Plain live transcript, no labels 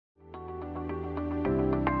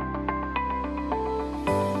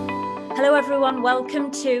Hello everyone,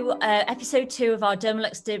 welcome to episode 2 of our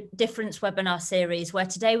Dermalux Difference webinar series, where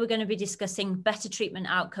today we're going to be discussing better treatment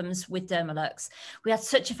outcomes with Dermalux. We had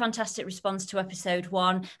such a fantastic response to episode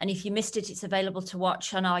 1, and if you missed it, it's available to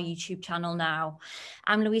watch on our YouTube channel now.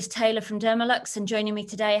 I'm Louise Taylor from Dermalux, and joining me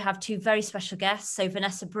today I have 2 very special guests, so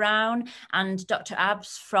Vanessa Brown and Dr.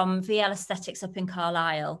 Abs from VL Aesthetics up in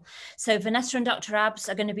Carlisle. So Vanessa and Dr. Abs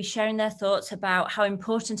are going to be sharing their thoughts about how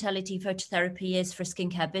important LED phototherapy is for a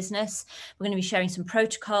skincare business. We're going to be sharing some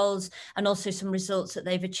protocols and also some results that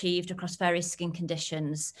they've achieved across various skin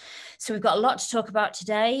conditions. So we've got a lot to talk about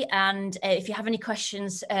today, and if you have any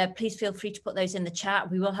questions, please feel free to put those in the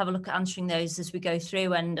chat. We will have a look at answering those as we go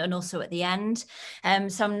through and also at the end.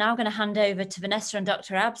 So I'm now going to hand over to Vanessa and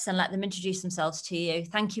Dr. Abs and let them introduce themselves to you.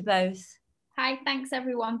 Thank you both. Hi, thanks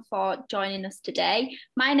everyone for joining us today.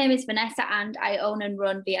 My name is Vanessa and I own and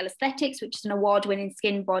run VL Aesthetics, which is an award-winning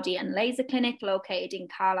skin, body and laser clinic located in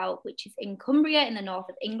Carlisle, which is in Cumbria in the north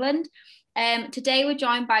of England. Today we're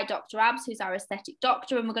joined by Dr. Abs, who's our aesthetic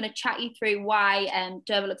doctor, and we're going to chat you through why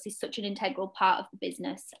Dermalux is such an integral part of the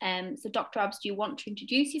business. So Dr. Abs, do you want to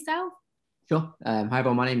introduce yourself? Sure. Hi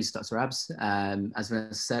everyone, my name is Dr. Abs. As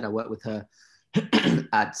Vanessa said, I work with her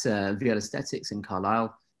at VL Aesthetics in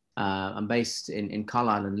Carlisle. I'm based in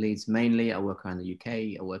Carlisle and Leeds mainly. I work around the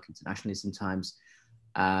UK. I work internationally sometimes.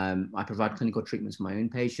 I provide clinical treatments for my own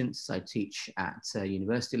patients. I teach at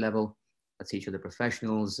university level. I teach other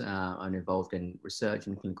professionals. I'm involved in research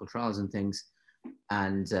and clinical trials and things.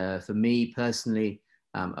 And for me personally,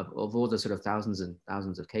 of all the sort of thousands and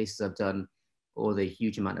thousands of cases I've done, or the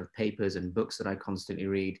huge amount of papers and books that I constantly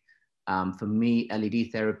read, for me,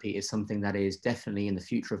 LED therapy is something that is definitely in the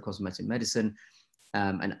future of cosmetic medicine.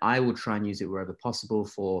 And I will try and use it wherever possible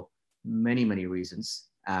for many, many reasons,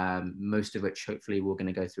 most of which hopefully we're going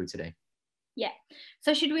to go through today. Yeah.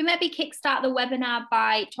 So should we maybe kickstart the webinar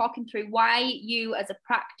by talking through why you as a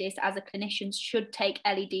practice, as a clinician, should take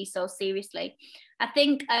LED so seriously? I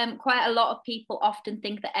think quite a lot of people often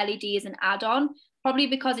think that LED is an add-on, probably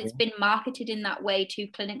because it's been marketed in that way to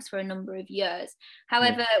clinics for a number of years.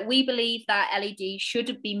 However, we believe that LED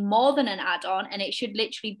should be more than an add-on, and it should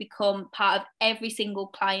literally become part of every single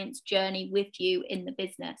client's journey with you in the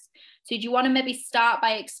business. So do you want to maybe start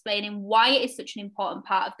by explaining why it is such an important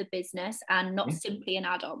part of the business and not simply an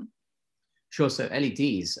add-on? Sure. So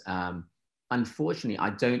LEDs, unfortunately,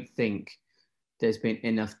 I don't think there's been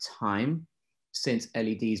enough time since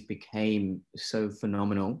LEDs became so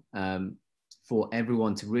phenomenal for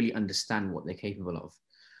everyone to really understand what they're capable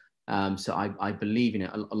of. So I believe,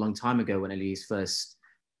 a long time ago when LEDs first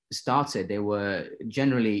started, they were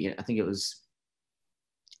generally, I think it was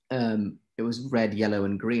red, yellow,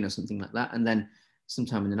 and green or something like that. And then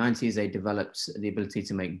sometime in the 90s, they developed the ability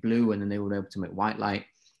to make blue, and then they were able to make white light,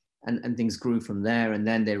 and things grew from there. And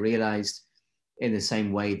then they realized, in the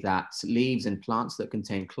same way that leaves and plants that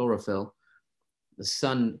contain chlorophyll, the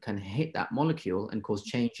sun can hit that molecule and cause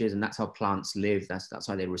changes, and that's how plants live. That's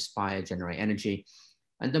how they respire, generate energy.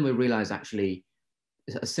 And then we realize actually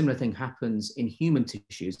a similar thing happens in human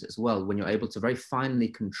tissues as well, when you're able to very finely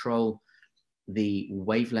control the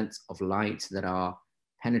wavelengths of light that are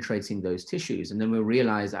penetrating those tissues. And then we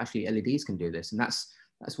realize actually LEDs can do this, and that's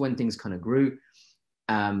when things kind of grew.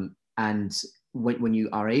 And when you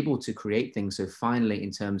are able to create things so finely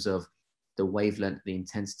in terms of the wavelength, the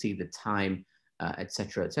intensity, the time, et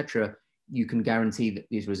cetera, you can guarantee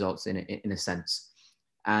these results in a sense.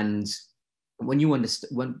 And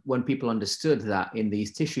when people understood that in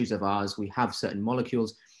these tissues of ours, we have certain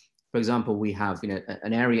molecules. For example, we have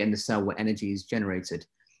an area in the cell where energy is generated.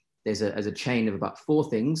 There's a chain of about 4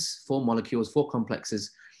 things, 4 molecules, 4 complexes,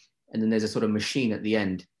 and then there's a sort of machine at the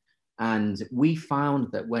end. And we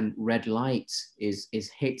found that when red light is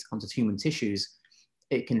hit onto human tissues,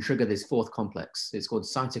 it can trigger this 4th complex. It's called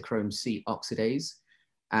cytochrome C oxidase.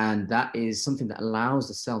 And that is something that allows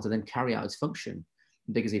the cell to then carry out its function.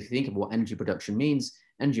 Because if you think of what energy production means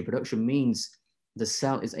the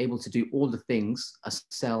cell is able to do all the things a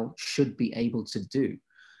cell should be able to do.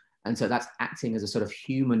 And so that's acting as a sort of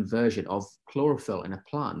human version of chlorophyll in a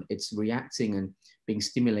plant. It's reacting and being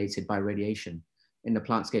stimulated by radiation. In the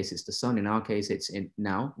plant's case, it's the sun. In our case,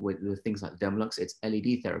 now with things like Dermalux, it's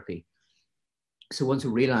LED therapy. So once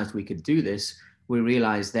we realized we could do this, we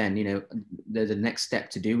realized then, the next step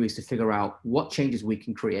to do is to figure out what changes we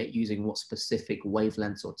can create using what specific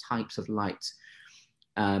wavelengths or types of light.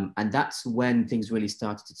 And that's when things really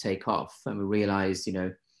started to take off. And we realized,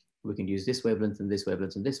 we can use this wavelength and this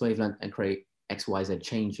wavelength and this wavelength and create XYZ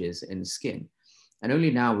changes in the skin. And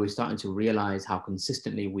only now we're starting to realize how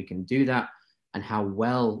consistently we can do that and how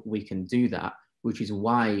well we can do that which is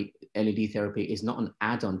why LED therapy is not an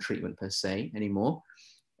add-on treatment per se anymore.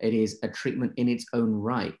 It is a treatment in its own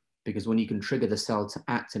right, because when you can trigger the cell to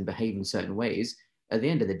act and behave in certain ways, at the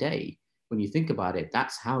end of the day, when you think about it,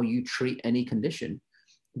 that's how you treat any condition.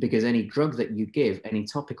 Because any drug that you give, any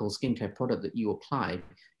topical skincare product that you apply,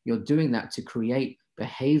 you're doing that to create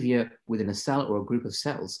behavior within a cell or a group of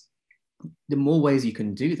cells. The more ways you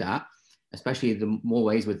can do that, especially the more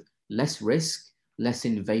ways with less risk, less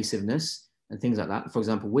invasiveness, and things like that. For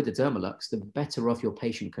example, with the Dermalux, the better off your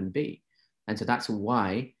patient can be. And so that's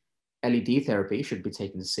why LED therapy should be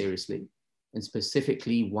taken seriously, and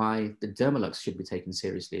specifically why the Dermalux should be taken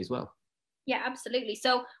seriously as well. Yeah, absolutely.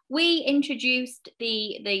 So we introduced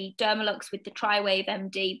the Dermalux with the TriWave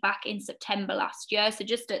MD back in September last year. So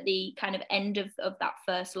just at the kind of end of that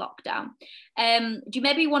first lockdown. Do you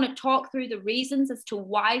maybe want to talk through the reasons as to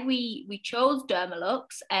why we chose Dermalux,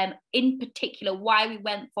 in particular, why we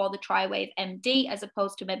went for the TriWave MD as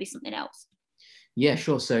opposed to maybe something else? Yeah,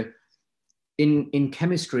 sure. So in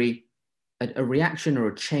chemistry, a reaction or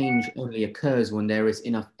a change only occurs when there is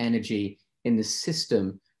enough energy in the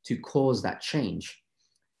system to cause that change.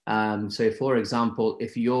 So for example,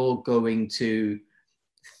 if you're going to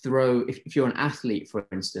throw, if you're an athlete, for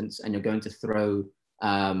instance, and you're going to throw,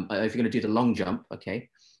 if you're going to do the long jump, okay,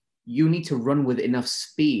 you need to run with enough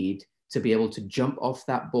speed to be able to jump off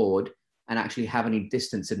that board and actually have any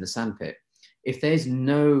distance in the sandpit. If there's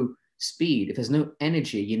no speed, if there's no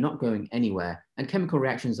energy, you're not going anywhere. And chemical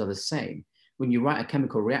reactions are the same. When you write a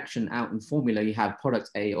chemical reaction out in formula, you have product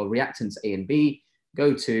A or reactants A and B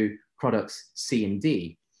go to products C and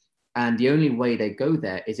D. And the only way they go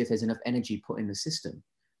there is if there's enough energy put in the system.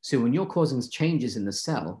 So when you're causing changes in the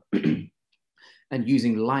cell and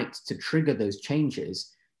using light to trigger those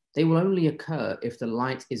changes, they will only occur if the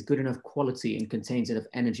light is good enough quality and contains enough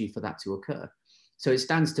energy for that to occur. So it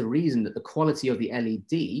stands to reason that the quality of the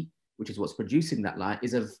LED, which is what's producing that light,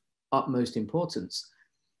 is of utmost importance.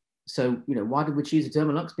 So, why did we choose the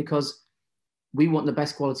Dermalux? Because we want the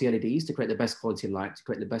best quality LEDs to create the best quality light, to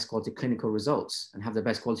create the best quality clinical results, and have the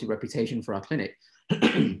best quality reputation for our clinic.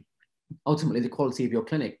 Ultimately, the quality of your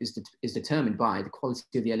clinic is determined by the quality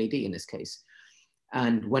of the LED in this case.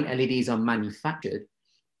 And when LEDs are manufactured,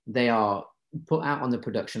 they are put out on the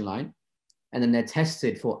production line, and then they're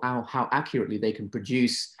tested for how accurately they can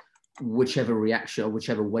produce whichever reaction or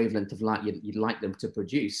whichever wavelength of light you'd like them to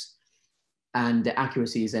produce. And the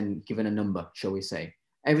accuracy is then given a number, shall we say.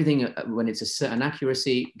 Everything, when it's a certain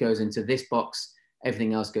accuracy, goes into this box.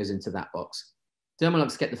 Everything else goes into that box.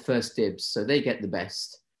 Dermalux get the first dibs, so they get the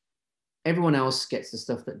best. Everyone else gets the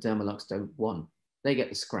stuff that Dermalux don't want. They get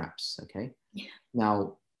the scraps, okay? Yeah.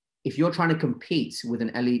 Now, if you're trying to compete with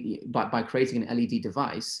an LED, by creating an LED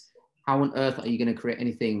device, how on earth are you going to create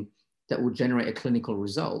anything that will generate a clinical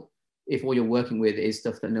result if all you're working with is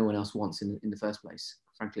stuff that no one else wants in the first place?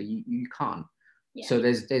 Frankly, you can't. Yeah. So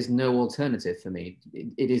there's no alternative for me.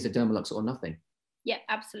 It is a Dermalux or nothing. Yeah,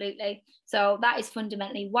 absolutely. So that is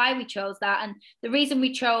fundamentally why we chose that. And the reason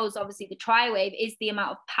we chose, obviously, the TriWave is the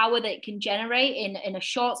amount of power that it can generate in a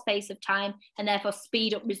short space of time, and therefore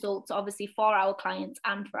speed up results, obviously, for our clients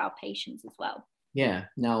and for our patients as well. Yeah.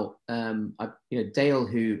 Now, Dale,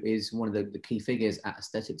 who is one of the key figures at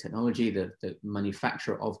Aesthetic Technology, the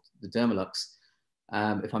manufacturer of the Dermalux,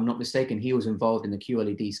 if I'm not mistaken, he was involved in the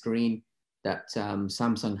QLED screen that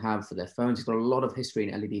Samsung have for their phones. He's got a lot of history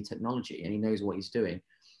in LED technology, and he knows what he's doing.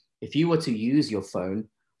 If you were to use your phone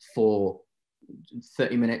for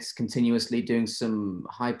 30 minutes continuously doing some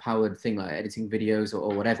high-powered thing like editing videos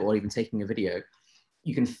or whatever, or even taking a video,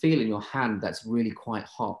 you can feel in your hand that's really quite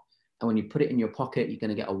hot. And when you put it in your pocket, you're going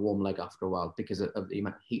to get a warm leg after a while because of the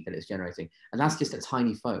amount of heat that it's generating. And that's just a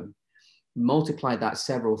tiny phone. Multiply that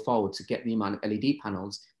several fold to get the amount of LED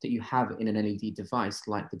panels that you have in an LED device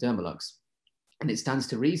like the Dermalux. And it stands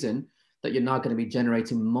to reason that you're now going to be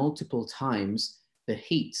generating multiple times the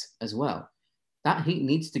heat as well. That heat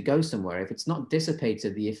needs to go somewhere. If it's not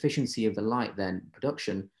dissipated, the efficiency of the light then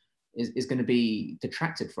production is going to be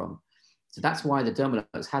detracted from. So that's why the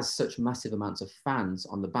Dermalux has such massive amounts of fans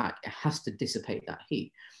on the back. It has to dissipate that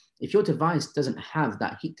heat. If your device doesn't have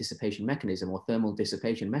that heat dissipation mechanism or thermal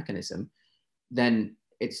dissipation mechanism, then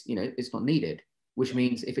it's not needed. Which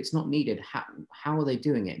means if it's not needed, how are they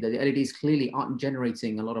doing it? The LEDs clearly aren't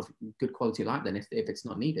generating a lot of good quality light then if it's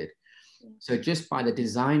not needed. So just by the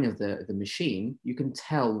design of the machine, you can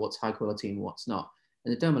tell what's high quality and what's not.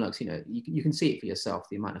 And the Dermalux, you can see it for yourself,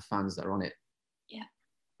 the amount of fans that are on it. Yeah,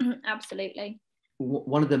 absolutely.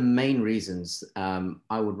 One of the main reasons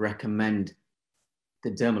I would recommend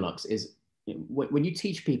the Dermalux is when you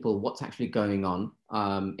teach people what's actually going on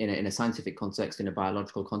in a scientific context, in a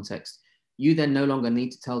biological context, you then no longer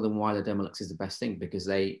need to tell them why the Dermalux is the best thing, because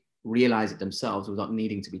they realize it themselves without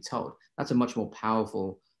needing to be told. That's a much more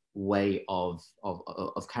powerful way of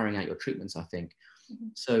carrying out your treatments, I think. Mm-hmm.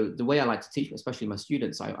 So the way I like to teach, especially my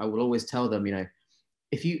students, I will always tell them, you know,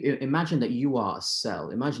 if you imagine that you are a cell,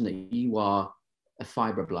 imagine that you are a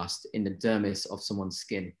fibroblast in the dermis of someone's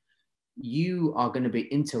skin, you are going to be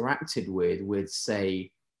interacted with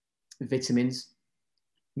say, vitamins,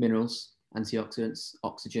 minerals, antioxidants,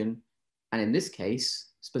 oxygen, and in this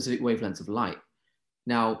case, specific wavelengths of light.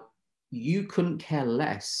 Now, you couldn't care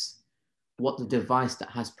less what the device that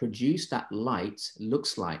has produced that light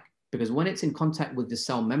looks like, because when it's in contact with the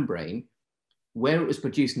cell membrane, where it was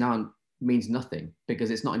produced now means nothing,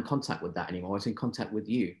 because it's not in contact with that anymore. It's in contact with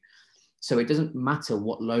you. So it doesn't matter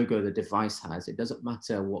what logo the device has. It doesn't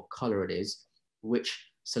matter what color it is, which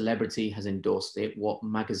celebrity has endorsed it, what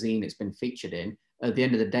magazine it's been featured in. At the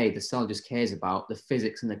end of the day, the cell just cares about the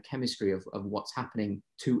physics and the chemistry of what's happening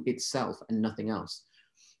to itself and nothing else.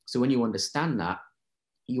 So when you understand that,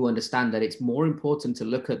 you understand that it's more important to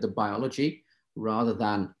look at the biology rather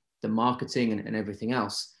than the marketing and everything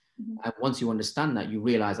else. Mm-hmm. And once you understand that, you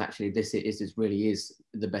realize actually this really is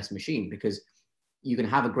the best machine, because you can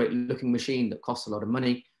have a great looking machine that costs a lot of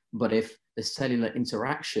money, but if the cellular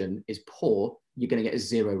interaction is poor, you're going to get a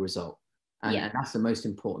zero result. And that's the most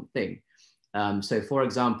important thing. So for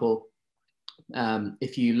example,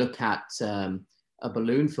 if you look at a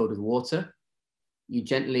balloon filled with water, you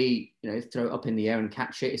gently, throw it up in the air and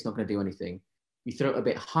catch it, it's not going to do anything. You throw it a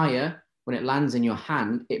bit higher, when it lands in your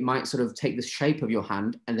hand, it might sort of take the shape of your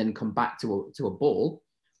hand and then come back to a ball.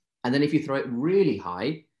 And then if you throw it really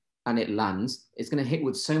high and it lands, it's going to hit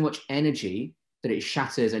with so much energy that it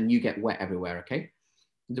shatters and you get wet everywhere, okay?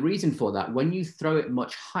 The reason for that, when you throw it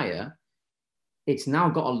much higher, it's now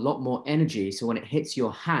got a lot more energy. So when it hits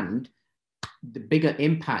your hand, the bigger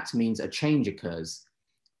impact means a change occurs.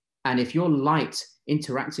 And if your light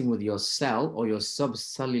interacting with your cell or your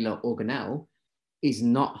subcellular organelle is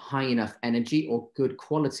not high enough energy or good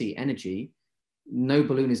quality energy, no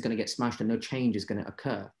balloon is going to get smashed and no change is going to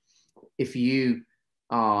occur. If you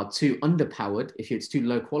are too underpowered, if it's too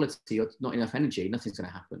low quality or not enough energy, nothing's going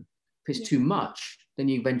to happen. If it's too much, then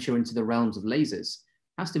you venture into the realms of lasers.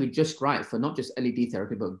 It has to be just right for not just LED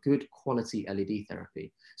therapy, but good quality LED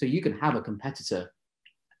therapy. So you can have a competitor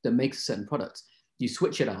that makes a certain product. You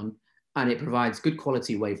switch it on and it provides good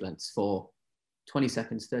quality wavelengths for 20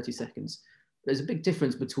 seconds, 30 seconds. There's a big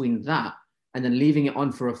difference between that and then leaving it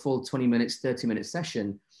on for a full 20 minutes, 30-minute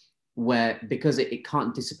session where, because it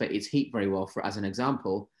can't dissipate its heat very well, for as an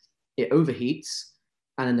example, it overheats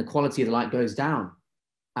and then the quality of the light goes down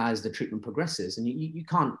as the treatment progresses. And you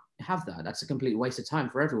can't have that. That's a complete waste of time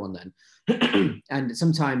for everyone then. And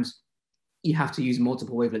sometimes you have to use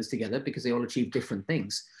multiple wavelengths together because they all achieve different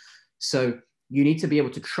things. So you need to be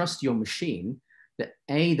able to trust your machine that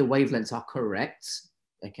A, the wavelengths are correct.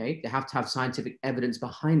 Okay, they have to have scientific evidence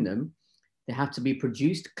behind them. They have to be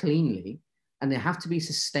produced cleanly, and they have to be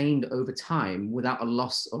sustained over time without a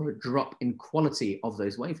loss or a drop in quality of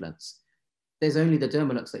those wavelengths. There's only the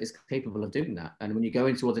Dermalux that is capable of doing that. And when you go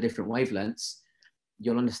into all the different wavelengths,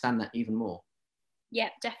 you'll understand that even more. Yeah,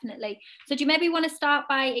 definitely. So do you maybe want to start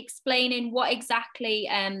by explaining what exactly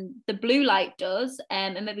the blue light does,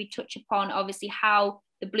 and maybe touch upon obviously how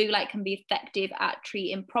the blue light can be effective at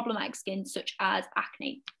treating problematic skin such as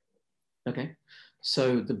acne? Okay,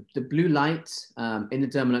 so the blue light in the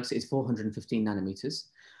Dermalux is 415 nanometers,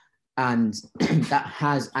 and that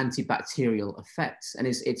has antibacterial effects, and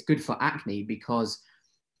it's good for acne because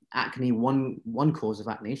acne, one cause of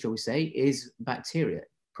acne, shall we say, is bacteria.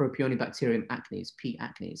 Propionibacterium acnes, P.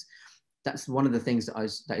 acnes. That's one of the things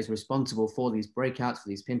that is responsible for these breakouts, for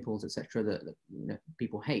these pimples, etc., that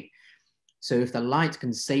people hate. So if the light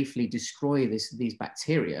can safely destroy these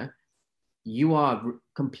bacteria, you are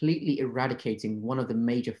completely eradicating one of the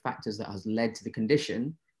major factors that has led to the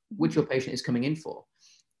condition which your patient is coming in for.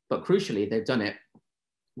 But crucially, they've done it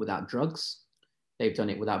without drugs. They've done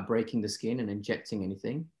it without breaking the skin and injecting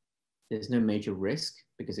anything. There's no major risk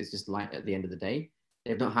because it's just light at the end of the day.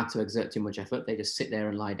 They've not had to exert too much effort. They just sit there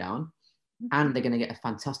and lie down. And they're going to get a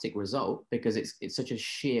fantastic result because it's such a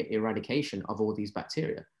sheer eradication of all these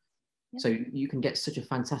bacteria. Yep. So you can get such a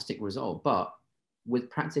fantastic result, but with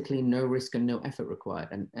practically no risk and no effort required.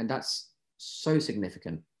 And that's so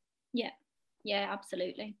significant. Yeah,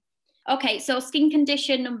 absolutely. Okay, so skin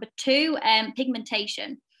condition number 2,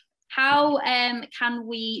 pigmentation. How can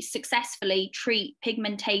we successfully treat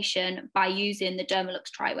pigmentation by using the Dermalux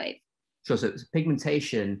Triwave? Sure. So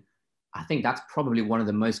pigmentation, I think that's probably one of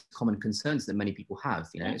the most common concerns that many people have,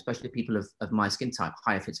 especially people of my skin type,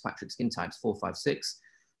 higher Fitzpatrick skin types, 4, 5, 6.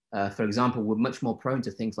 For example, we're much more prone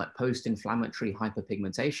to things like post-inflammatory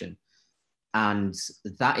hyperpigmentation. And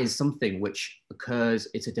that is something which occurs,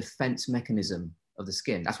 it's a defense mechanism of the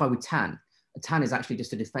skin. That's why we tan. A tan is actually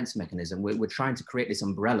just a defense mechanism. We're trying to create this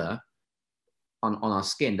umbrella on our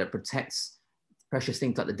skin that protects precious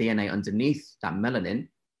things like the DNA underneath that melanin,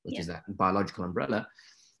 which is that biological umbrella.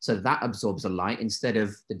 So that absorbs the light instead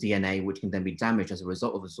of the DNA, which can then be damaged as a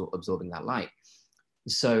result of absorbing that light.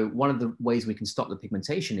 So one of the ways we can stop the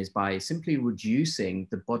pigmentation is by simply reducing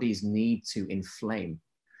the body's need to inflame.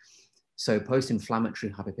 So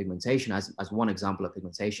post-inflammatory hyperpigmentation, as one example of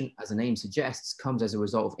pigmentation, as the name suggests, comes as a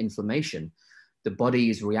result of inflammation. The body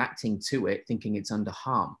is reacting to it, thinking it's under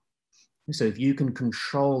harm. So if you can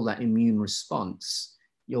control that immune response,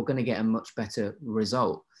 you're going to get a much better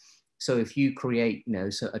result. So if you create,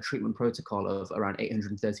 so a treatment protocol of around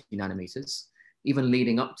 830 nanometers, even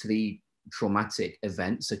leading up to the traumatic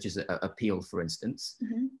event, such as a peel, for instance,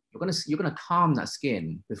 you're going to calm that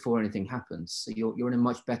skin before anything happens. So you're in a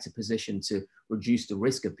much better position to reduce the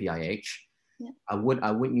risk of PIH. I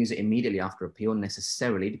wouldn't use it immediately after a peel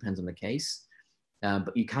necessarily, depends on the case.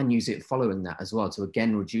 But you can use it following that as well to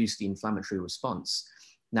again reduce the inflammatory response.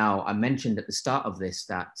 Now, I mentioned at the start of this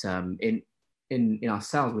that in our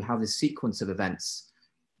cells, we have this sequence of events,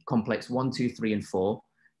 complex 1, 2, 3, and 4.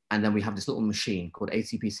 And then we have this little machine called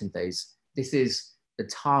ATP synthase. This is the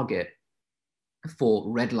target for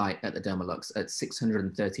red light at the Dermalux at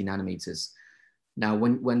 630 nanometers. Now,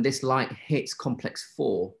 when this light hits complex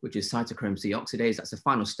 4, which is cytochrome C oxidase, that's the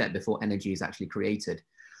final step before energy is actually created.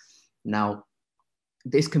 Now,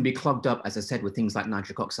 this can be clogged up, as I said, with things like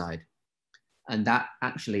nitric oxide. And that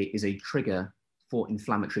actually is a trigger for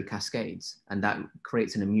inflammatory cascades. And that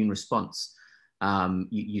creates an immune response.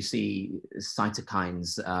 You see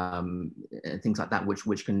cytokines, things like that,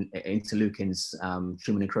 which can, interleukins,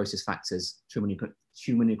 tumor necrosis factors,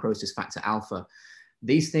 tumor necrosis factor alpha.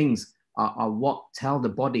 These things are what tell the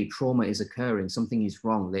body trauma is occurring, something is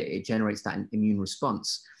wrong. It generates that immune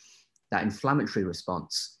response, that inflammatory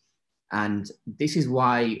response. And this is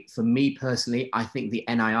why, for me personally, I think the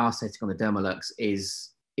NIR setting on the Dermalux is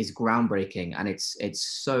groundbreaking, and it's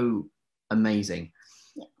so amazing.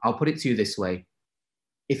 I'll put it to you this way.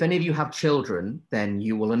 If any of you have children, then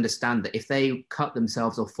you will understand that if they cut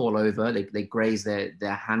themselves or fall over, they graze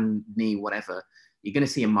their hand, knee, whatever, you're going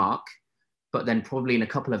to see a mark, but then probably in a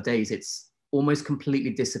couple of days, it's almost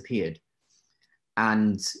completely disappeared.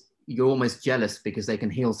 And you're almost jealous because they can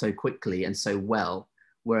heal so quickly and so well.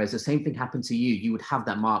 Whereas the same thing happened to you, you would have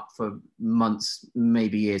that mark for months,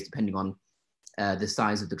 maybe years, depending on the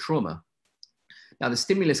size of the trauma. Now, the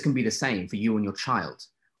stimulus can be the same for you and your child,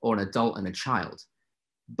 or an adult and a child,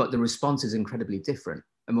 but the response is incredibly different.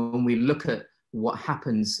 And when we look at what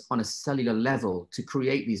happens on a cellular level to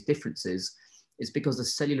create these differences, it's because the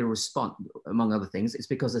cellular response, among other things, it's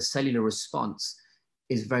because the cellular response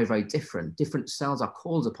is very, very different. Different cells are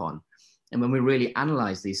called upon. And when we really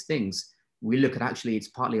analyze these things, we look at actually it's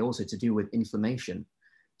partly also to do with inflammation.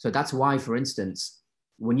 So that's why, for instance,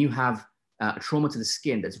 when you have a trauma to the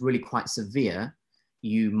skin that's really quite severe,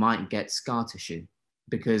 you might get scar tissue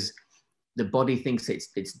because the body thinks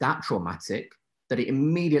it's that traumatic that it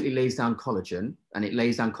immediately lays down collagen, and it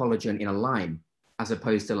lays down collagen in a line as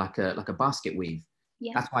opposed to like a basket weave.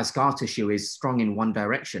 That's why scar tissue is strong in one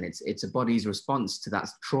direction. It's a body's response to that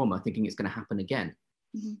trauma, thinking it's going to happen again.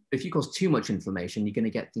 If you cause too much inflammation, you're going to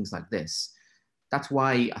get things like this. That's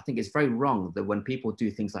why I think it's very wrong that when people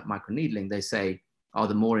do things like microneedling, they say, oh,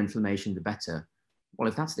 the more inflammation, the better. Well,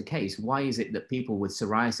 if that's the case, why is it that people with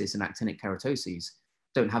psoriasis and actinic keratoses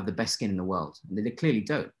don't have the best skin in the world? And they clearly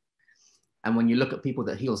don't. And when you look at people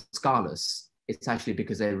that heal scarless, it's actually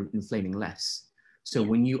because they're inflaming less. So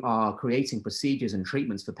when you are creating procedures and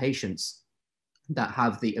treatments for patients that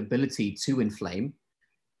have the ability to inflame,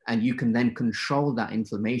 and you can then control that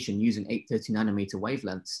inflammation using 830 nanometer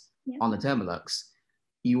wavelengths on the Dermalux,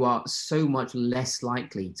 you are so much less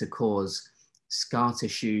likely to cause scar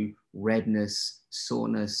tissue, redness,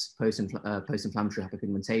 soreness, post-inflammatory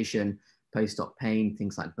hyperpigmentation, post-op pain,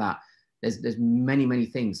 things like that. There's many, many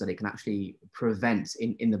things that it can actually prevent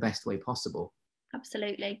in the best way possible.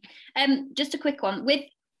 Absolutely. Just a quick one. With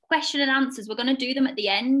question and answers, we're going to do them at the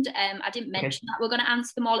end. I didn't mention that. We're going to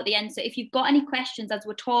answer them all at the end. So if you've got any questions as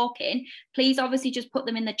we're talking, please obviously just put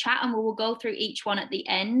them in the chat and we will go through each one at the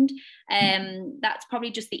end. That's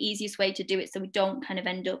probably just the easiest way to do it, so we don't kind of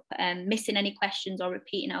end up missing any questions or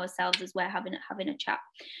repeating ourselves as we're having a chat.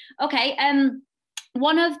 Okay.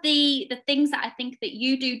 one of the things that I think that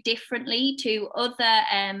you do differently to other,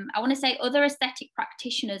 I want to say other aesthetic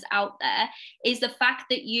practitioners out there, is the fact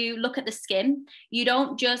that you look at the skin. You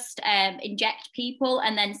don't just inject people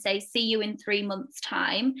and then say, see you in 3 months'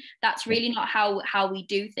 time. That's really not how we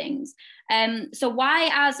do things. So why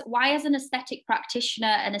as an aesthetic practitioner,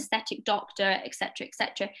 an aesthetic doctor,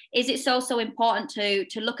 etc., is it so important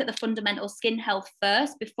to look at the fundamental skin health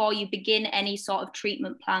first before you begin any sort of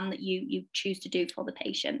treatment plan that you choose to do for the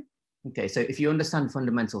patient? Okay, so if you understand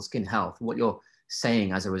fundamental skin health, what you're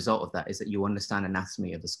saying as a result of that is that you understand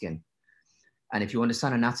anatomy of the skin. And if you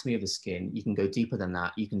understand anatomy of the skin, you can go deeper than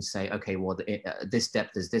that. You can say, okay, well, at this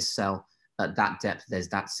depth, there's this cell. At that depth, there's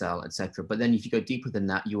that cell, etc. But then if you go deeper than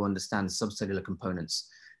that, you understand subcellular components,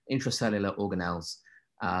 intracellular organelles,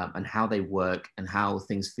 and how they work and how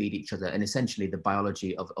things feed each other, and essentially the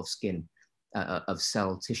biology of skin, of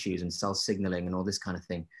cell tissues and cell signaling and all this kind of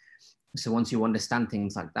thing. So once you understand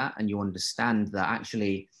things like that, and you understand that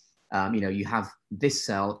actually, you have this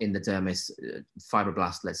cell in the dermis,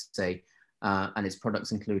 fibroblast, let's say, and its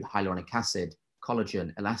products include hyaluronic acid,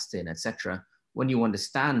 collagen, elastin, etc. When you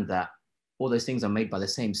understand that all those things are made by the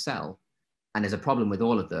same cell, and there's a problem with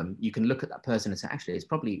all of them, you can look at that person and say, actually, it's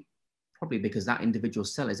probably because that individual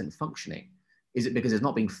cell isn't functioning. Is it because it's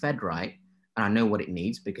not being fed right? And I know what it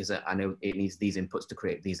needs because I know it needs these inputs to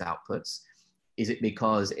create these outputs. Is it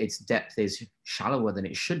because its depth is shallower than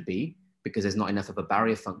it should be because there's not enough of a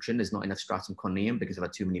barrier function? There's not enough stratum corneum because they've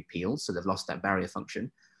had too many peels, so they've lost that barrier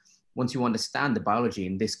function. Once you understand the biology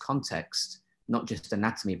in this context, not just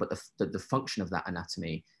anatomy, but the function of that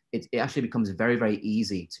anatomy, it actually becomes very, very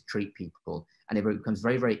easy to treat people. And it becomes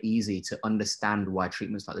very, very easy to understand why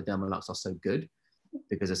treatments like the Dermalux are so good,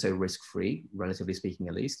 because they're so risk-free, relatively speaking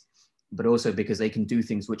at least, but also because they can do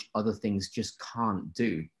things which other things just can't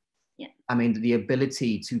do. Yeah. I mean, the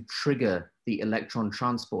ability to trigger the electron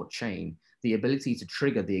transport chain, the ability to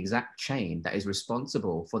trigger the exact chain that is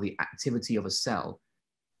responsible for the activity of a cell.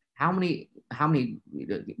 How many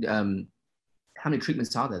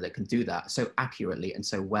treatments are there that can do that so accurately and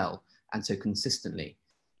so well and so consistently?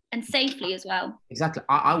 And safely as well. Exactly.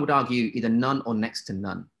 I would argue either none or next to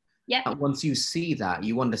none. Yeah. And once you see that,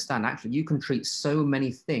 you understand actually you can treat so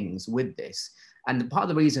many things with this. And part of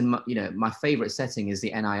the reason, my favorite setting is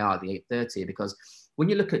the NIR, the 830, because when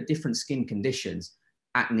you look at different skin conditions,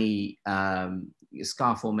 acne,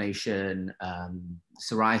 scar formation,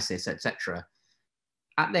 psoriasis, etc.,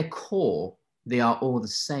 at their core, they are all the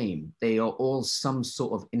same. They are all some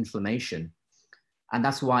sort of inflammation. And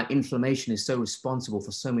that's why inflammation is so responsible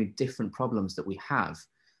for so many different problems that we have.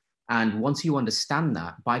 And once you understand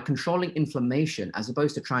that, by controlling inflammation, as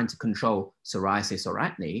opposed to trying to control psoriasis or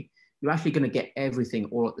acne, you're actually going to get everything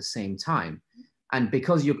all at the same time. And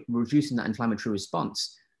because you're reducing that inflammatory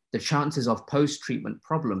response, the chances of post-treatment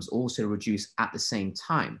problems also reduce at the same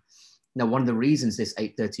time. Now, one of the reasons this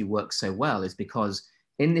 830 works so well is because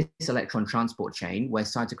in this electron transport chain, where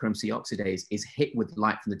cytochrome C oxidase is hit with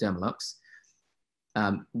light from the Dermalux,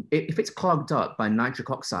 if it's clogged up by nitric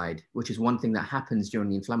oxide, which is one thing that happens during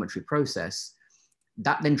the inflammatory process,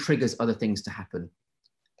 that then triggers other things to happen.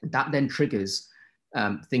 That then triggers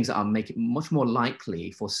things that make it much more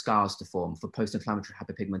likely for scars to form, for post-inflammatory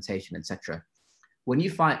hyperpigmentation, etc. When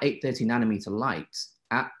you fire 830 nanometer light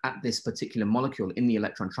at this particular molecule in the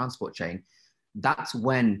electron transport chain, that's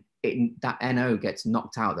when that NO gets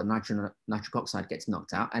knocked out, the nitric oxide gets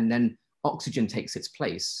knocked out, and then oxygen takes its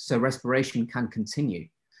place. So respiration can continue.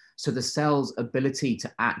 So the cell's ability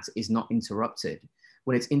to act is not interrupted.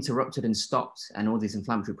 When it's interrupted and stopped and all these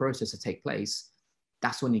inflammatory processes take place,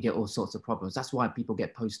 that's when you get all sorts of problems. That's why people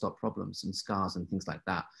get post-op problems and scars and things like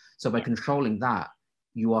that. So by controlling that,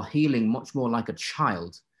 you are healing much more like a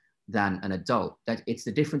child than an adult. That it's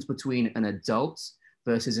the difference between an adult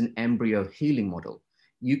versus an embryo healing model.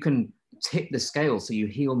 You can tip the scale so you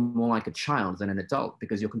heal more like a child than an adult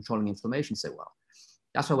because you're controlling inflammation so well.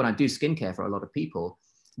 That's why when I do skincare for a lot of people,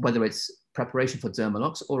 whether it's preparation for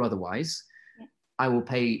Dermalux or otherwise, I will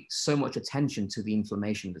pay so much attention to the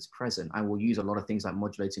inflammation that's present. I will use a lot of things like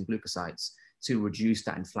modulating glucosides to reduce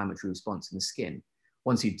that inflammatory response in the skin.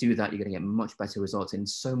 Once you do that, you're going to get much better results in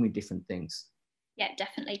so many different things. Yeah,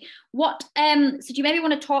 definitely. So do you maybe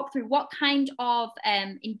want to talk through what kind of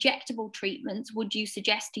injectable treatments would you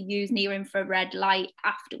suggest to use near infrared light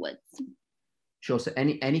afterwards? Sure. So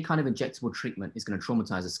any kind of injectable treatment is going to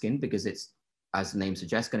traumatize the skin because it's, as the name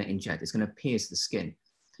suggests, going to inject. It's going to pierce the skin.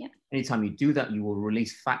 Yeah. Anytime you do that, you will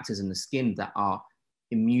release factors in the skin that are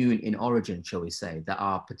immune in origin, shall we say, that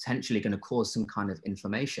are potentially going to cause some kind of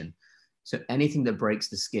inflammation. So anything that breaks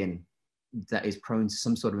the skin that is prone to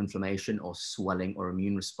some sort of inflammation or swelling or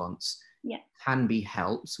immune response can be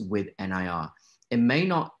helped with NIR. It may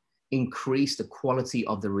not increase the quality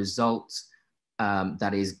of the result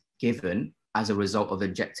that is given as a result of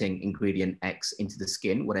injecting ingredient X into the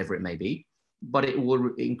skin, whatever it may be, but it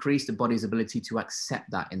will increase the body's ability to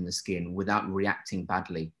accept that in the skin without reacting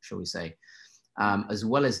badly, shall we say. As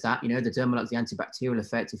well as that, the Dermalux, the antibacterial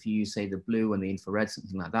effect, if you use, say, the blue and the infrared,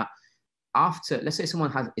 something like that, after, let's say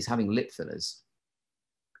someone is having lip fillers,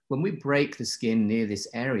 when we break the skin near this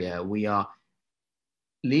area, we are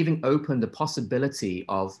leaving open the possibility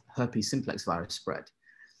of herpes simplex virus spread.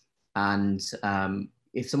 And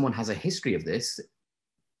if someone has a history of this,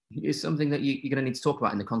 it's something that you're going to need to talk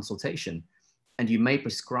about in the consultation. And you may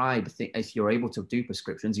prescribe, if you're able to do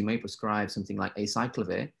prescriptions, you may prescribe something like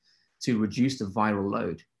acyclovir to reduce the viral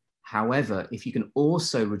load. However, if you can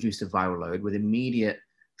also reduce the viral load with immediate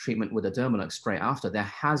treatment with a Dermalux straight after, there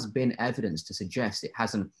has been evidence to suggest it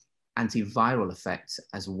has an antiviral effect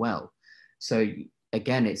as well. So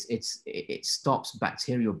again, it stops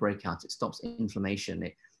bacterial breakout, it stops inflammation,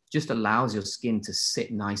 it just allows your skin to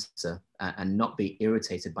sit nicer and not be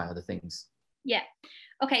irritated by other things. Yeah.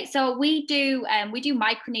 Okay, so we do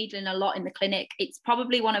microneedling a lot in the clinic. It's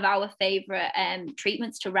probably one of our favorite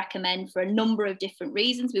treatments to recommend for a number of different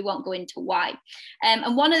reasons. We won't go into why.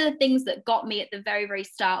 And one of the things that got me at the very, very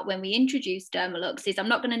start when we introduced Dermalux is, I'm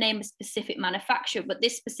not going to name a specific manufacturer, but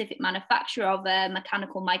this specific manufacturer of a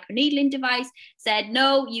mechanical microneedling device said,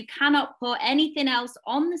 no, you cannot put anything else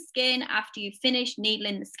on the skin after you finish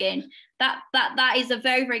needling the skin. That is a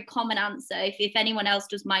very, very common answer if anyone else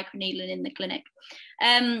does microneedling in the clinic.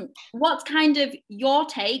 What's kind of your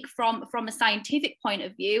take from a scientific point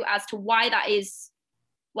of view as to why that is,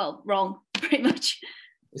 well, wrong, pretty much?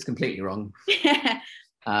 It's completely wrong.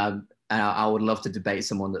 And I would love to debate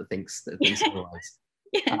someone that thinks otherwise.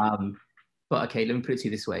 But okay, let me put it to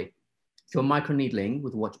you this way. If you're microneedling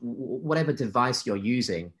with whatever device you're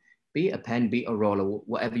using, be it a pen, be it a roller,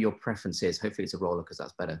 whatever your preference is. Hopefully it's a roller because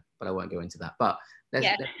that's better, but I won't go into that. But let's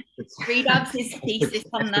read Abs's thesis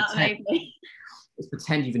on that, maybe. Let's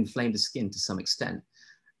pretend you've inflamed the skin to some extent.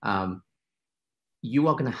 You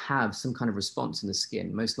are going to have some kind of response in the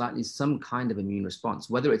skin, most likely some kind of immune response.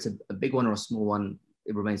 Whether it's a big one or a small one,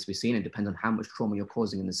 it remains to be seen. It depends on how much trauma you're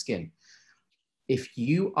causing in the skin. If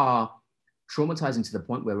you are traumatizing to the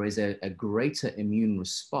point where there is a greater immune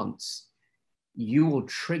response, you will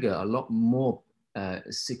trigger a lot more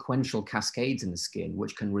sequential cascades in the skin,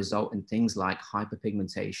 which can result in things like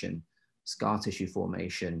hyperpigmentation, scar tissue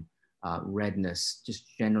formation, redness, just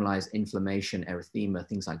generalized inflammation, erythema,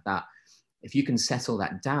 things like that. If you can settle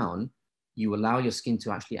that down, you allow your skin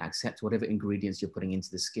to actually accept whatever ingredients you're putting into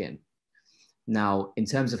the skin. Now, in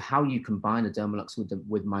terms of how you combine the Dermalux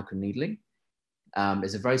with microneedling,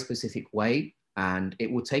 there's a very specific way, and it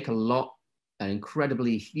will take an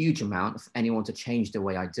incredibly huge amount for anyone to change the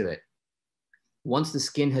way I do it. Once the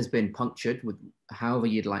skin has been punctured with however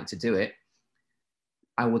you'd like to do it,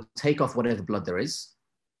 I will take off whatever blood there is.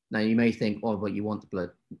 Now you may think, oh, but you want the blood.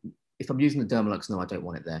 If I'm using the Dermalux, no, I don't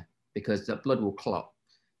want it there because that blood will clot.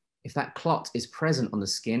 If that clot is present on the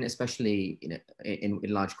skin, especially in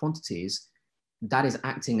large quantities, that is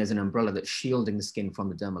acting as an umbrella that's shielding the skin from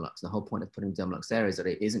the Dermalux. The whole point of putting Dermalux there is that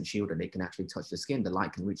it isn't shielded. It can actually touch the skin. The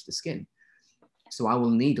light can reach the skin. So I will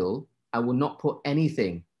needle. I will not put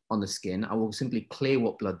anything on the skin. I will simply clear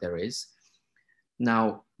what blood there is.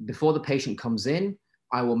 Now, before the patient comes in,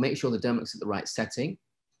 I will make sure the Dermalux is at the right setting.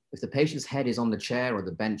 If the patient's head is on the chair or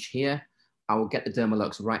the bench here, I will get the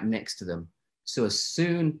Dermalux right next to them. So as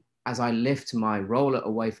soon as I lift my roller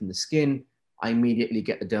away from the skin, I immediately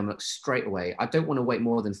get the Dermalux straight away. I don't want to wait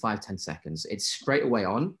more than 5-10 seconds. It's straight away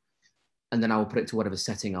on, and then I will put it to whatever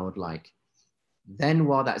setting I would like. Then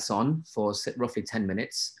while that's on for roughly 10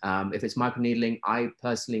 minutes, if it's microneedling, I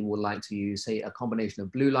personally would like to use, say, a combination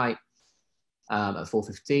of blue light at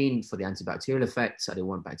 415 for the antibacterial effect. I don't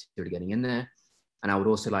want bacteria getting in there. And I would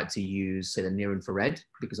also like to use, say, the near infrared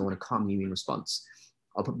because I want to calm the immune response.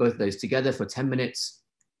 I'll put both of those together for 10 minutes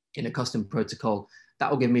in a custom protocol.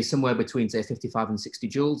 That will give me somewhere between, say, 55 and 60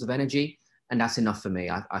 joules of energy. And that's enough for me.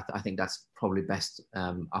 I think that's probably best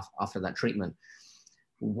after that treatment.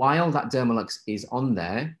 While that Dermalux is on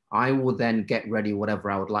there, I will then get ready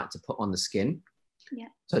whatever I would like to put on the skin. Yeah.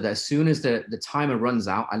 So that as soon as the timer runs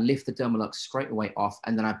out, I lift the Dermalux straight away off,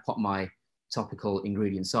 and then I put my topical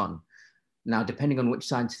ingredients on. Now, depending on which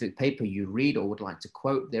scientific paper you read or would like to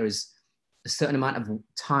quote, there is a certain amount of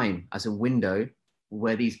time as a window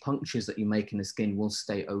where these punctures that you make in the skin will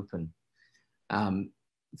stay open.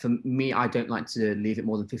 For me, I don't like to leave it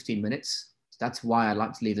more than 15 minutes. That's why I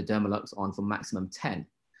like to leave the Dermalux on for maximum 10.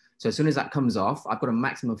 So as soon as that comes off, I've got a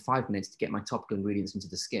maximum of 5 minutes to get my topical ingredients into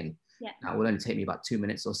the skin. Yeah. Now, it will only take me about 2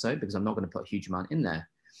 minutes or so because I'm not going to put a huge amount in there.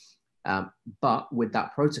 But with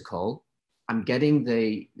that protocol, I'm getting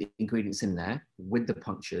the ingredients in there with the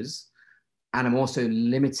punctures, and I'm also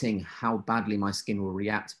limiting how badly my skin will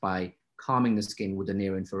react by calming the skin with a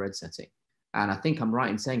near-infrared setting. And I think I'm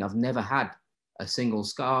right in saying I've never had a single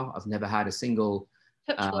scar. I've never had a single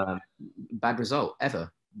bad result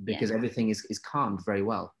ever, because everything is calmed very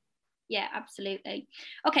well. Yeah, absolutely.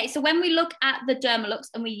 Okay, so when we look at the Dermalux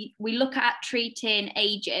and we look at treating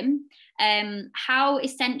aging, how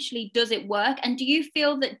essentially does it work? And do you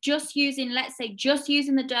feel that just using, let's say, just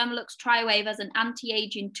using the Dermalux Tri-Wave as an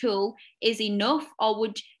anti-aging tool is enough, or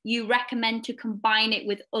would you recommend to combine it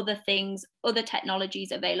with other things, other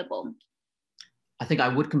technologies available? I think I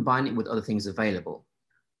would combine it with other things available.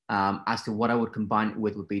 As to what I would combine it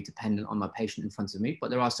with would be dependent on my patient in front of me, but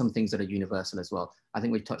there are some things that are universal as well. I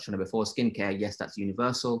think we touched on it before. Skincare, yes, that's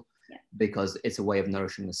universal because it's a way of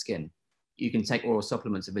nourishing the skin. You can take oral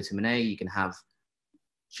supplements of vitamin A, you can have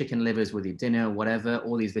chicken livers with your dinner, whatever.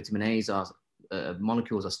 All these vitamin A's are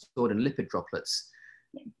molecules are stored in lipid droplets,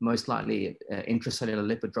 most likely intracellular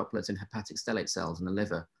lipid droplets in hepatic stellate cells in the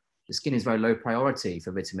liver. The skin is very low priority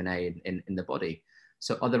for vitamin A in the body.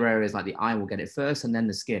 So other areas like the eye will get it first and then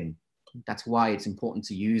the skin. That's why it's important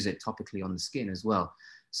to use it topically on the skin as well.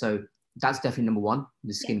 So that's definitely number one,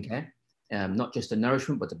 the skincare. Not just the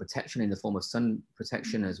nourishment, but the protection in the form of sun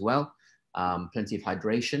protection as well. Plenty of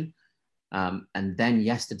hydration. And then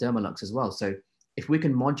yes, the Dermalux as well. So if we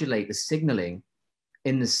can modulate the signaling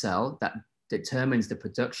in the cell that determines the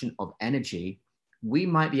production of energy, we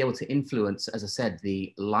might be able to influence, as I said,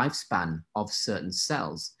 the lifespan of certain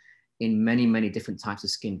cells in many, many different types of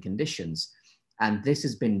skin conditions. And this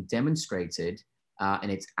has been demonstrated in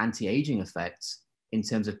its anti-aging effects in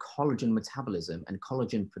terms of collagen metabolism and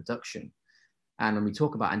collagen production. And when we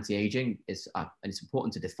talk about anti-aging, and it's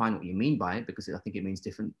important to define what you mean by it, because I think it means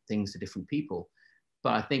different things to different people.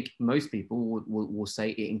 But I think most people will say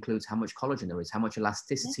it includes how much collagen there is, how much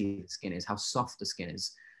elasticity the skin is, how soft the skin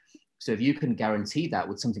is. So if you can guarantee that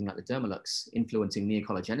with something like the Dermalux influencing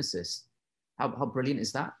neocollagenesis, how brilliant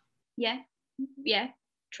is that? Yeah,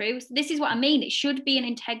 true. So this is what I mean. It should be an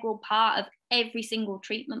integral part of every single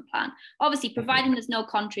treatment plan. Obviously, providing there's no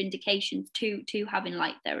contraindications to having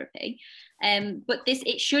light therapy. But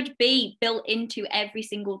it should be built into every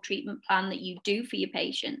single treatment plan that you do for your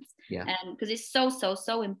patients. Because it's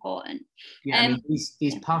so important. I mean,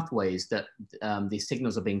 these pathways that these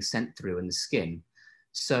signals are being sent through in the skin.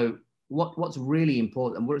 So what's really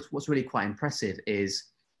important and what's really quite impressive is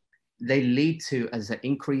they lead to, as I said,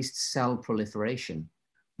 increased cell proliferation.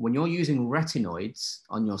 When you're using retinoids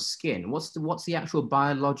on your skin, what's the actual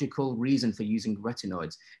biological reason for using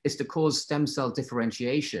retinoids? It's to cause stem cell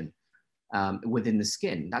differentiation within the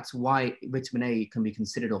skin. That's why vitamin A can be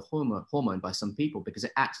considered a hormone by some people, because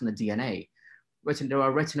it acts on the DNA. There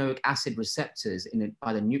are retinoic acid receptors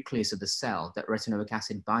by the nucleus of the cell that retinoic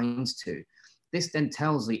acid binds to. This then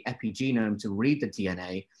tells the epigenome to read the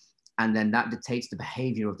DNA, and then that dictates the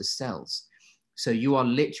behavior of the cells. So you are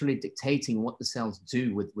literally dictating what the cells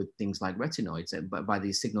do with things like retinoids by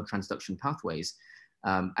these signal transduction pathways.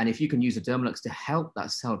 And if you can use a Dermalux to help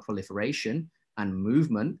that cell proliferation and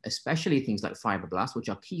movement, especially things like fibroblasts, which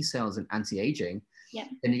are key cells in anti-aging, then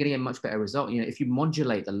you're going to get a much better result. You know, if you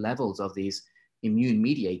modulate the levels of these immune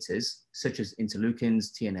mediators, such as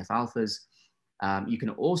interleukins, TNF alphas, you can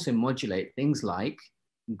also modulate things like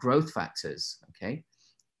growth factors, okay?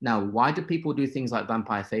 Now, why do people do things like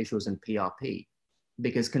vampire facials and PRP?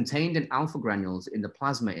 Because contained in alpha granules in the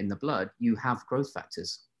plasma in the blood, you have growth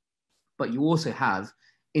factors, but you also have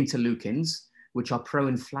interleukins, which are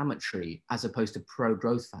pro-inflammatory as opposed to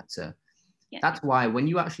pro-growth factor. That's why when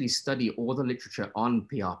you actually study all the literature on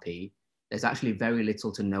PRP, there's actually very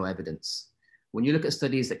little to no evidence. When you look at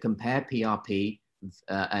studies that compare PRP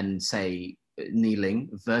and say kneeling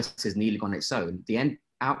versus kneeling on its own, the end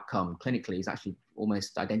outcome clinically is actually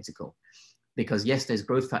almost identical, because yes, there's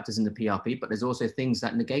growth factors in the PRP, but there's also things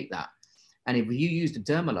that negate that. And if you use the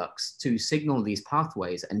Dermalux to signal these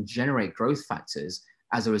pathways and generate growth factors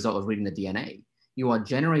as a result of reading the DNA, you are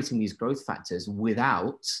generating these growth factors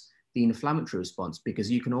without the inflammatory response,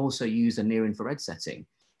 because you can also use a near infrared setting.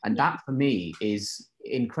 And that for me is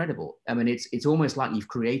incredible. I mean, it's almost like you've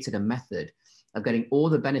created a method of getting all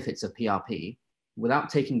the benefits of PRP without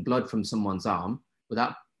taking blood from someone's arm,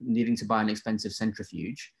 without needing to buy an expensive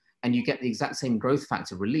centrifuge, and you get the exact same growth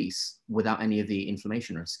factor release without any of the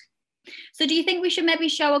inflammation risk. So do you think we should maybe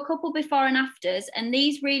show a couple before and afters, and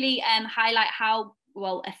these really highlight how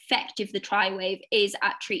effective the Tri-Wave is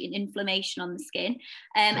at treating inflammation on the skin.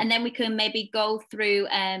 And then we can maybe go through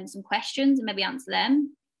some questions and maybe answer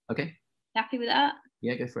them. Okay. Happy with that?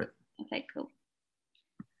 Yeah, go for it. Okay, cool.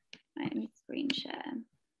 Right, let me screen share.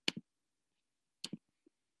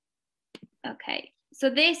 Okay, so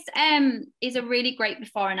this is a really great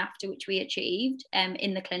before and after which we achieved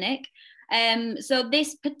in the clinic. So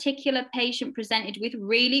this particular patient presented with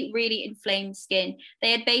really, really inflamed skin.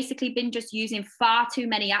 They had basically been just using far too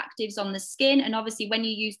many actives on the skin. And obviously when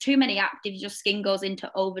you use too many actives, your skin goes into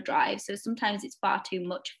overdrive. So sometimes it's far too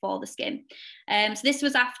much for the skin. So this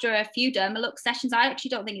was after a few Dermalux sessions. I actually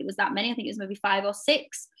don't think it was that many. I think it was maybe 5 or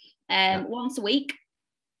 6 once a week.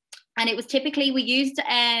 And it was typically, we used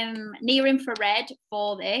near infrared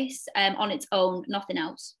for this on its own, nothing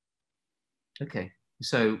else. Okay.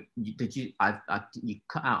 So you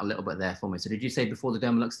cut out a little bit there for me. So did you say before the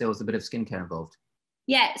Dermalux there was a bit of skincare involved?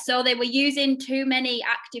 Yeah, so they were using too many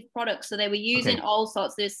active products. So they were using all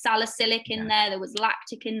sorts. There's salicylic in there, there was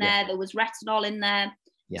lactic in there, there was retinol in there.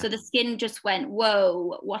 So the skin just went,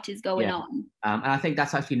 whoa, what is going on? And I think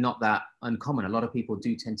that's actually not that uncommon. A lot of people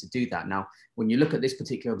do tend to do that. Now, when you look at this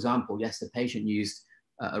particular example, yes, the patient used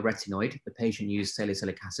a retinoid, the patient used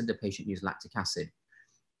salicylic acid, the patient used lactic acid.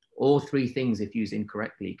 All three things, if used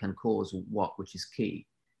incorrectly, can cause which is key,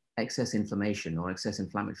 excess inflammation or excess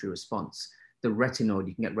inflammatory response. The retinoid,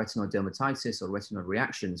 you can get retinoid dermatitis or retinoid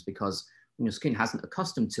reactions because when your skin hasn't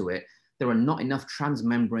accustomed to it, there are not enough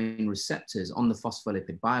transmembrane receptors on the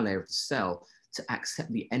phospholipid bilayer of the cell to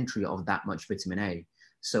accept the entry of that much vitamin A.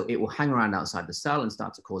 So it will hang around outside the cell and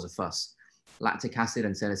start to cause a fuss. Lactic acid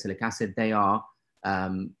and salicylic acid, they are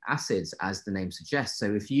acids, as the name suggests.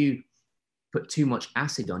 So if you put too much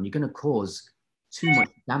acid on, you're going to cause too much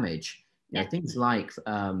damage. You know, things like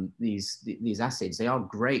these acids, they are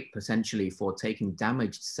great potentially for taking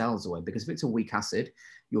damaged cells away, because if it's a weak acid,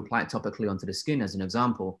 you apply it topically onto the skin as an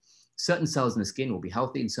example. Certain cells in the skin will be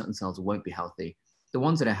healthy and certain cells won't be healthy. The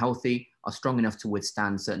ones that are healthy are strong enough to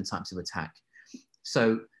withstand certain types of attack.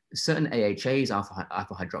 So certain AHAs, alpha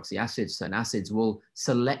hydroxy acids, certain acids will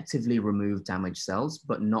selectively remove damaged cells,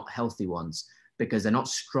 but not healthy ones, because they're not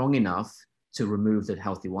strong enough to remove the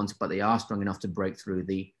healthy ones, but they are strong enough to break through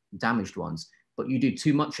the damaged ones. But you do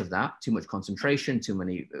too much of that, too much concentration, too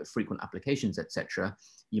many frequent applications, etc.,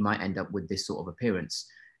 you might end up with this sort of appearance.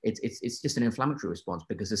 It's just an inflammatory response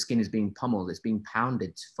because the skin is being pummeled, it's being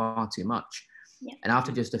pounded far too much. Yeah. And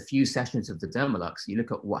after just a few sessions of the Dermalux, you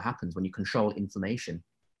look at what happens when you control inflammation.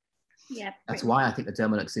 Yeah, that's why I think the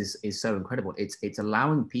Dermalux is so incredible. It's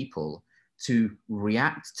allowing people to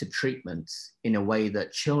react to treatments in a way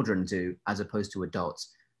that children do as opposed to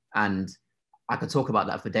adults. And I could talk about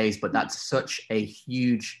that for days, but that's such a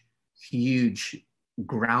huge, huge,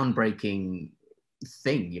 groundbreaking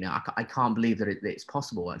thing. You know, I can't believe that it's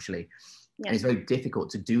possible, actually. Yeah. And it's very difficult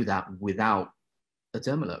to do that without a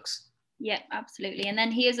Dermalux. Yeah, absolutely. And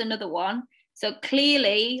then here's another one. So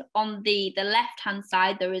clearly on the left-hand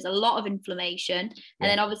side, there is a lot of inflammation. And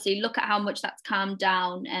then obviously look at how much that's calmed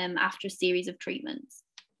down after a series of treatments.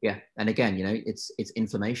 Yeah. And again, you know, it's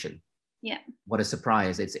inflammation. Yeah. What a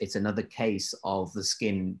surprise. It's another case of the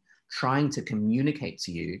skin trying to communicate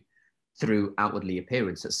to you through outwardly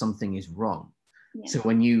appearance that something is wrong. Yeah. So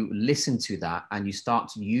when you listen to that and you start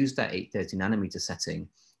to use that 830 nanometer setting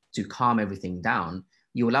to calm everything down,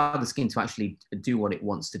 you allow the skin to actually do what it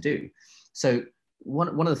wants to do. So one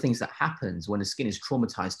of the things that happens when the skin is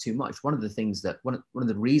traumatized too much, one of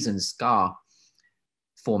the reasons scar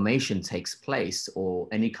formation takes place or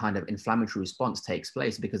any kind of inflammatory response takes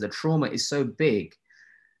place, because the trauma is so big,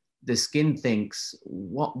 the skin thinks,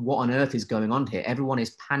 what on earth is going on here? Everyone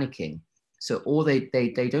is panicking. So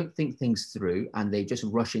they don't think things through and they just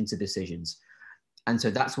rush into decisions. And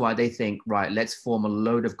so that's why they think, right, let's form a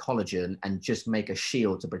load of collagen and just make a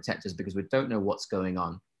shield to protect us because we don't know what's going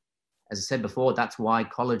on. As I said before, that's why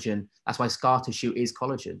scar tissue is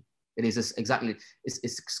collagen. It is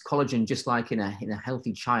it's collagen just like in a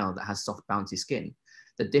healthy child that has soft, bouncy skin.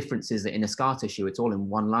 The difference is that in a scar tissue, it's all in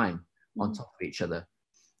one line on top of each other.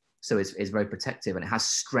 So it's very protective and it has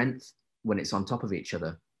strength when it's on top of each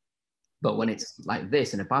other. But when it's like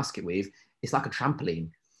this in a basket weave, it's like a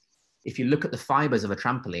trampoline. If you look at the fibers of a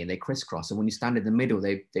trampoline, they crisscross. And when you stand in the middle,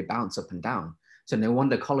 they bounce up and down. So no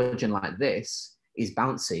wonder collagen like this is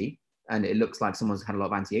bouncy and it looks like someone's had a lot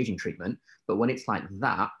of anti-aging treatment. But when it's like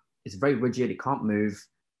that, it's very rigid, it can't move,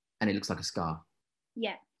 and it looks like a scar.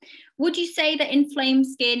 Yeah. Would you say that inflamed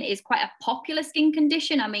skin is quite a popular skin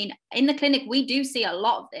condition? I mean, in the clinic, we do see a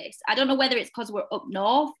lot of this. I don't know whether it's because we're up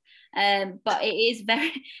north, But it is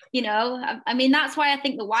very, you know, I mean, that's why I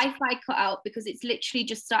think the Wi-Fi cut out, because it's literally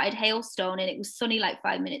just started hailstone and it was sunny like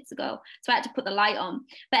 5 minutes ago. So I had to put the light on.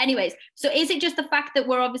 But anyways, so is it just the fact that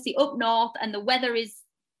we're obviously up north and the weather is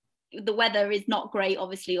not great,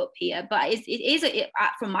 obviously, up here, but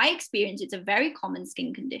from my experience, it's a very common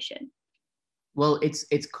skin condition? Well,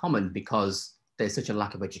 it's common because there's such a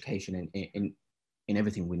lack of education in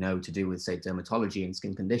everything we know to do with, say, dermatology and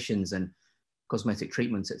skin conditions and cosmetic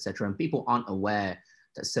treatments, etc. And people aren't aware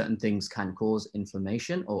that certain things can cause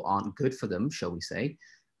inflammation or aren't good for them, shall we say,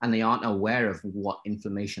 and they aren't aware of what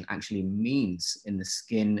inflammation actually means in the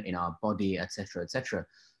skin, in our body, etc., etc.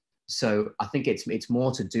 So I think it's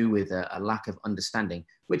more to do with a lack of understanding,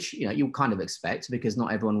 which, you know, you kind of expect, because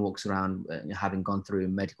not everyone walks around having gone through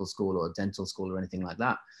medical school or dental school or anything like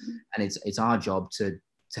that. And it's our job to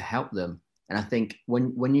help them. And I think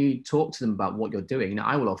when you talk to them about what you're doing, you know,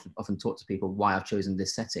 I will often talk to people why I've chosen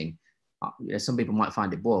this setting. You know, some people might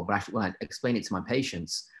find it bored, but actually when I explain it to my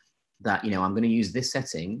patients that, you know, I'm going to use this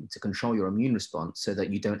setting to control your immune response so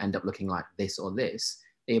that you don't end up looking like this or this,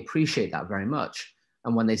 they appreciate that very much.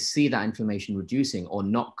 And when they see that inflammation reducing or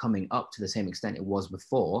not coming up to the same extent it was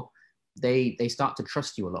before, they start to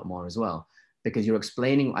trust you a lot more as well, because you're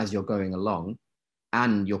explaining as you're going along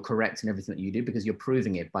and you're correct in everything that you do, because you're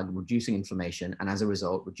proving it by reducing inflammation and as a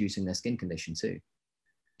result, reducing their skin condition too.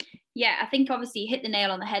 Yeah, I think obviously you hit the nail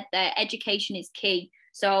on the head there. Education is key.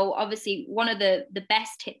 So obviously one of the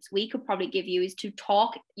best tips we could probably give you is to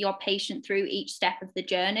talk your patient through each step of the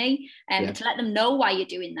journey, and to let them know why you're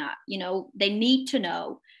doing that. You know, they need to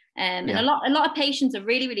know. And a lot of patients are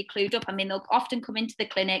really, really clued up. I mean, they'll often come into the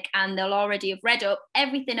clinic and they'll already have read up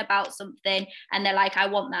everything about something and they're like, I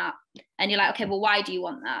want that. And you're like, okay, well, why do you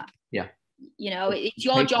want that? Yeah. You know, it's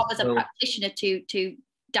your job as a practitioner to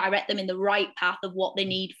direct them in the right path of what they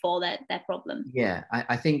need for their problem. Yeah,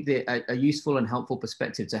 I think that a useful and helpful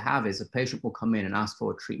perspective to have is a patient will come in and ask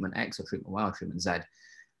for treatment X or treatment Y or treatment Z.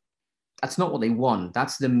 That's not what they want.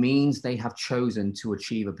 That's the means they have chosen to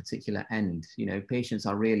achieve a particular end. You know, patients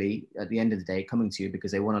are really, at the end of the day, coming to you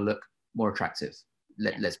because they want to look more attractive.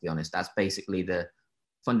 Let's be honest. That's basically the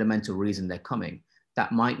fundamental reason they're coming.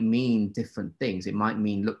 That might mean different things. It might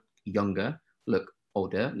mean look younger, look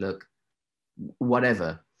older, look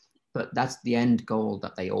whatever, but that's the end goal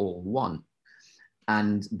that they all want.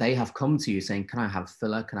 And they have come to you saying, can I have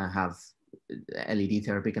filler? Can I have LED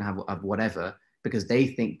therapy? Can I have whatever? Because they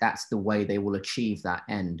think that's the way they will achieve that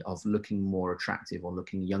end of looking more attractive or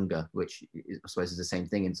looking younger, which I suppose is the same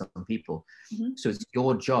thing in some people. So it's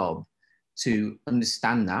your job to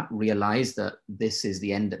understand that, realize that this is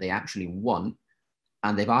the end that they actually want,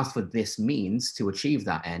 and they've asked for this means to achieve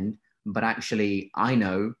that end. But actually, I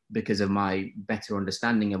know, because of my better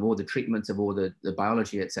understanding of all the treatments, of all the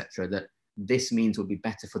biology, etc., that this means will be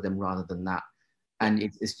better for them rather than that. And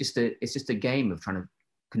it's just a game of trying to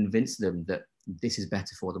convince them that this is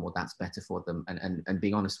better for them or that's better for them, and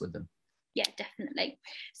being honest with them. Yeah, definitely.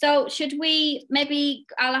 So should we maybe,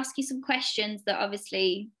 I'll ask you some questions that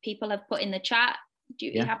obviously people have put in the chat. Do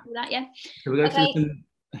you happy with that? Yeah. So we go through some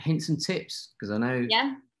hints and tips, because I know.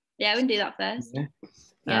 Yeah, we can do that first.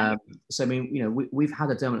 Yeah. So I mean, you know, we've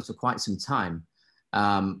had a Dermalux for quite some time,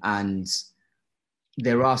 and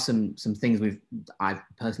there are some things I've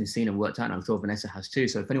personally seen and worked out, and I'm sure Vanessa has too.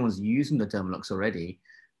 So if anyone's using the Dermalux already,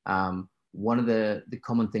 one of the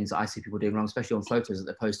common things that I see people doing wrong, especially on photos that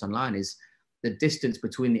they post online, is the distance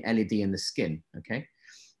between the LED and the skin. Okay,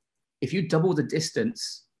 if you double the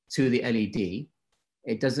distance to the LED,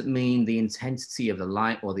 it doesn't mean the intensity of the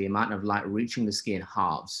light or the amount of light reaching the skin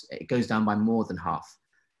halves. It goes down by more than half.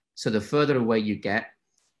 So the further away you get,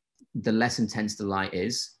 the less intense the light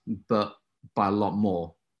is, but by a lot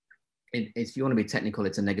more. If you want to be technical,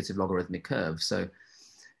 it's a negative logarithmic curve. So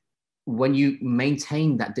when you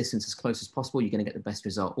maintain that distance as close as possible, you're going to get the best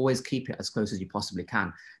result. Always keep it as close as you possibly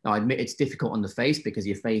can. Now, I admit it's difficult on the face because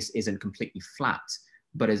your face isn't completely flat,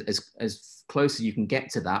 but as close as you can get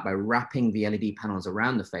to that by wrapping the LED panels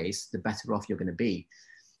around the face, the better off you're going to be.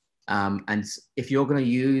 And if you're going to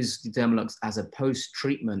use the Dermalux as a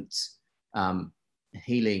post-treatment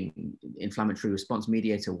healing, inflammatory response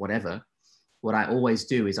mediator, whatever, what I always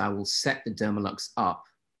do is I will set the Dermalux up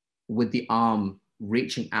with the arm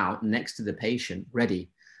reaching out next to the patient, ready.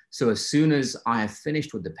 So as soon as I have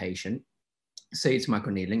finished with the patient, say it's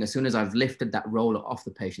microneedling, as soon as I've lifted that roller off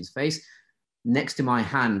the patient's face, next to my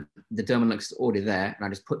hand, the Dermalux is already there, and I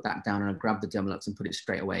just put that down and I grab the Dermalux and put it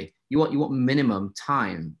straight away. You want minimum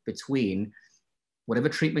time between whatever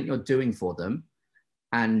treatment you're doing for them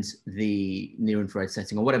and the near infrared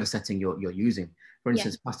setting or whatever setting you're using. For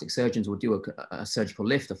instance, plastic surgeons will do a surgical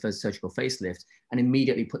lift, a first surgical facelift, and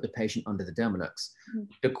immediately put the patient under the Dermalux.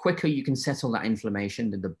 The quicker you can settle that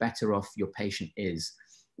inflammation, then the better off your patient is.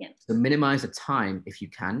 So minimize the time, if you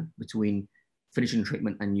can, between finishing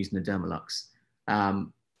treatment and using the Dermalux.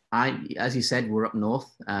 As you said, we're up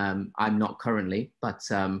north. I'm not currently, but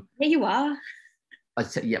yeah, you are.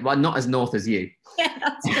 Yeah, well, not as north as you. Yeah,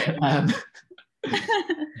 that's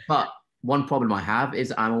but one problem I have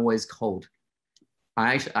is I'm always cold.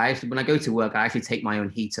 I actually, when I go to work, I actually take my own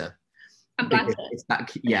heater. And blanket. It's that,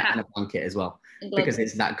 and a blanket as well, because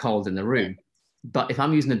it's that cold in the room. But if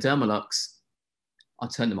I'm using a Dermalux, I'll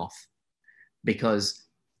turn them off, because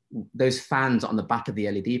those fans on the back of the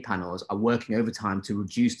LED panels are working overtime to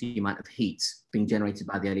reduce the amount of heat being generated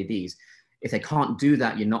by the LEDs. If they can't do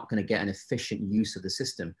that, you're not going to get an efficient use of the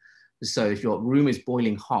system. So if your room is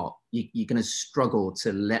boiling hot, you're going to struggle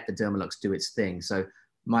to let the Dermalux do its thing. So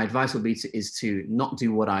my advice would be is to not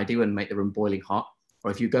do what I do and make the room boiling hot, or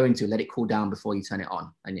if you're going to, let it cool down before you turn it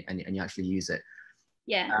on and you actually use it.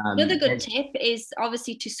 Yeah. Another good tip is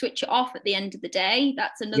obviously to switch it off at the end of the day.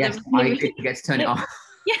 That's another. Yes, I did forget to turn it off.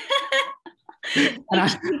 Yeah. And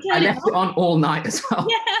I left it on all night as well.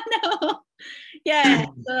 Yeah, no. Yeah,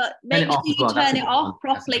 but make sure you turn it off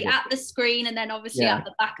properly at the screen, and then obviously at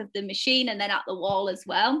the back of the machine, and then at the wall as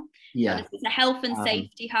well. Yeah, it's a health and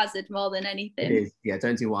safety hazard more than anything. It is. Yeah,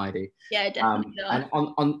 don't do what I do. Yeah, definitely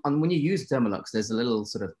don't. And on when you use Dermalux, there's a little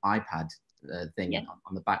sort of iPad thing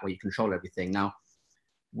on the back where you control everything. Now,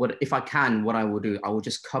 if I can, what I will do, I will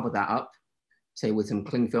just cover that up, say with some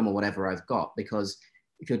cling film or whatever I've got, because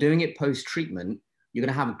if you're doing it post-treatment, you're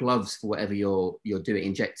going to have gloves for whatever you're doing,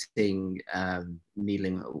 injecting,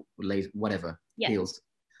 needling, laser, whatever, heals.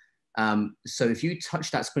 So if you touch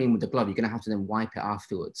that screen with the glove, you're going to have to then wipe it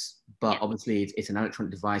afterwards. But obviously, it's an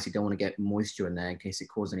electronic device. You don't want to get moisture in there in case it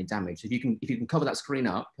causes any damage. If you can cover that screen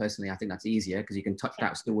up, personally, I think that's easier, because you can touch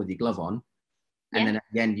that still with your glove on, and then at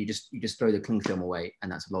the end you just throw the cling film away, and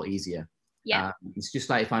that's a lot easier. It's just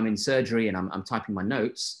like if I'm in surgery and I'm typing my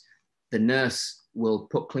notes, the nurse will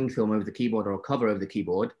put cling film over the keyboard or a cover over the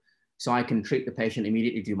keyboard, so I can treat the patient,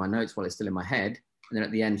 immediately do my notes while it's still in my head, and then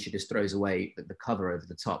at the end she just throws away the cover over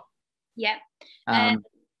the top.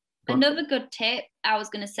 Another good tip I was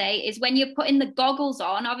going to say is when you're putting the goggles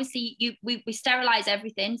on, obviously we sterilize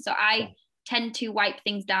everything, so I tend to wipe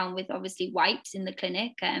things down with obviously wipes in the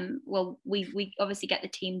clinic. Well, we obviously get the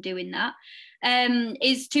team doing that.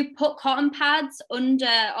 Is to put cotton pads under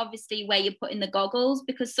obviously where you're putting the goggles,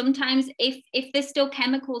 because sometimes if there's still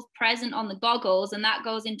chemicals present on the goggles and that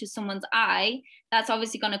goes into someone's eye, that's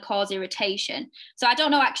obviously going to cause irritation. So I don't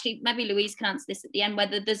know, actually, maybe Louise can answer this at the end,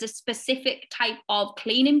 whether there's a specific type of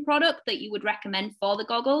cleaning product that you would recommend for the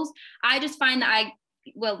goggles. I just find that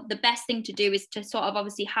the best thing to do is to sort of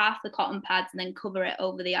obviously half the cotton pads and then cover it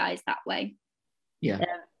over the eyes that way.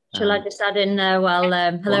 Shall I just add in there?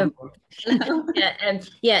 Hello.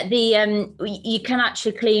 You can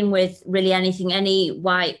actually clean with really anything, any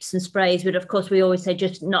wipes and sprays, but of course we always say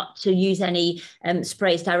just not to use any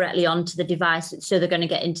sprays directly onto the device, so they're going to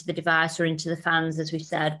get into the device or into the fans, as we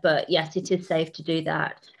said. But yes, it is safe to do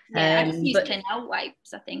that. I just use Clinell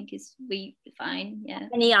wipes, I think is fine.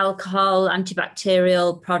 Any alcohol,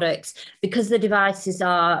 antibacterial products, because the devices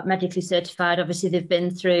are medically certified. Obviously, they've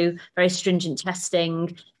been through very stringent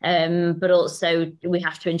testing, but also we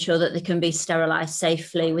have to ensure that they can be sterilised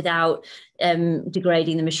safely without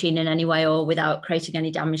degrading the machine in any way or without creating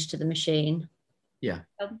any damage to the machine.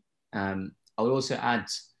 I would also add,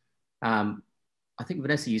 I think,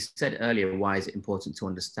 Vanessa, you said earlier, why is it important to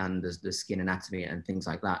understand the skin anatomy and things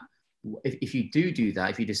like that? If you do that,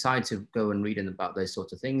 if you decide to go and read about those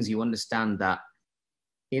sorts of things, you understand that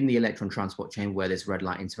in the electron transport chain where this red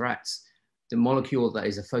light interacts, the molecule that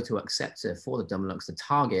is a photoacceptor for the Dermalux, the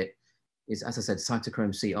target, is, as I said,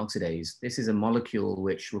 cytochrome C oxidase. This is a molecule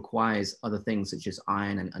which requires other things such as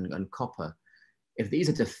iron and copper. If these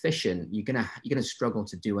are deficient, you're gonna struggle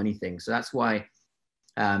to do anything. So that's why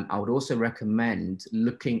I would also recommend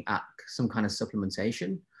looking at some kind of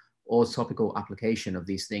supplementation or topical application of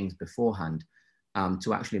these things beforehand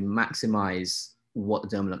to actually maximize what the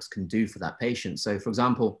Dermalux can do for that patient. So for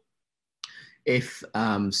example, if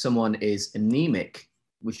someone is anemic,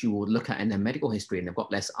 which you will look at in their medical history, and they've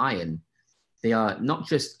got less iron, they are not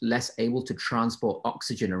just less able to transport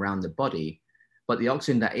oxygen around the body, but the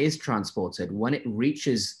oxygen that is transported, when it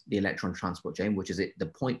reaches the electron transport chain, which is the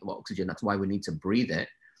point of oxygen, that's why we need to breathe it.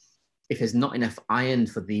 If there's not enough iron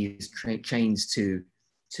for these chains to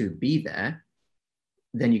be there,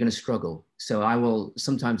 then you're going to struggle. So I will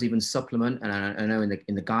sometimes even supplement, and I know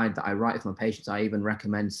in the guide that I write for my patients, I even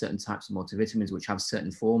recommend certain types of multivitamins which have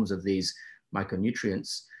certain forms of these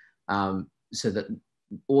micronutrients, so that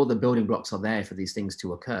all the building blocks are there for these things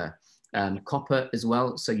to occur. Copper as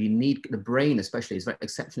well. So you need, the brain especially is very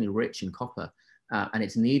exceptionally rich in copper, and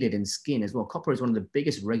it's needed in skin as well. Copper is one of the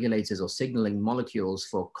biggest regulators or signaling molecules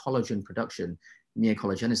for collagen production,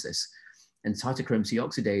 neocollagenesis. And cytochrome C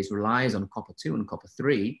oxidase relies on copper 2 and copper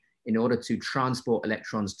 3 in order to transport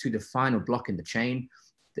electrons to the final block in the chain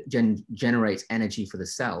that generates energy for the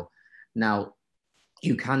cell. Now,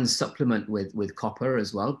 you can supplement with copper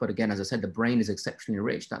as well, but again, as I said, the brain is exceptionally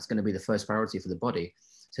rich. That's going to be the first priority for the body.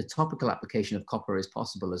 So topical application of copper is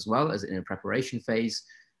possible as well as in a preparation phase.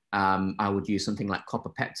 I would use something like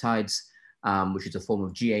copper peptides, which is a form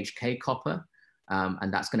of GHK copper,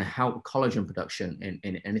 and that's going to help collagen production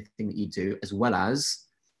in anything that you do, as well as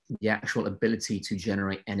the actual ability to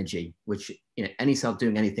generate energy, which, you know, any cell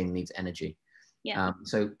doing anything needs energy. Yeah.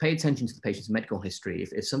 So pay attention to the patient's medical history.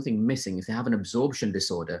 If something missing, if they have an absorption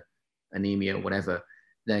disorder, anemia, whatever,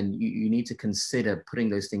 then you need to consider putting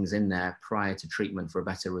those things in there prior to treatment for a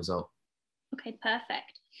better result. Okay,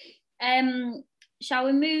 perfect. Shall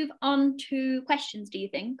we move on to questions, do you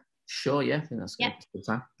think? Sure, yeah, I think that's good. Yeah. Good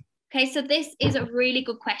time. Okay, so this is a really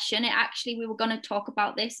good question. Actually, we were going to talk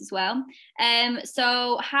about this as well.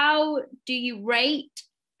 So how do you rate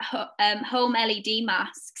home LED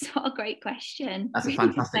masks? What a great question. That's a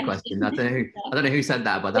fantastic question. I don't know who said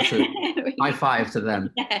that, but that's a high five to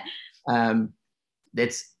them. Yeah.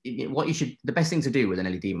 That's what you should, the best thing to do with an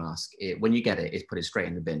LED mask, when you get it, is put it straight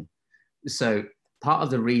in the bin. So part of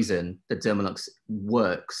the reason that Dermalux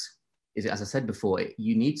works is, as I said before,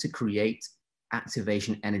 you need to create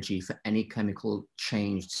activation energy for any chemical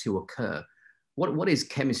change to occur. What is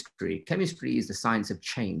chemistry? Chemistry is the science of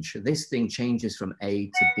change. This thing changes from A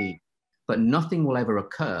to B, but nothing will ever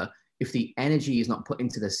occur if the energy is not put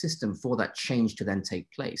into the system for that change to then take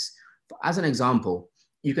place. As an example,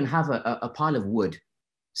 you can have a pile of wood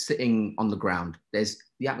sitting on the ground. There's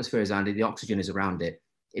the atmosphere is around it, the oxygen is around it.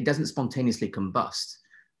 It doesn't spontaneously combust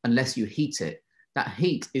unless you heat it. That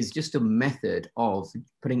heat is just a method of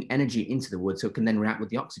putting energy into the wood so it can then react with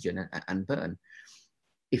the oxygen and burn.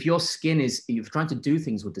 If your skin is, if you're trying to do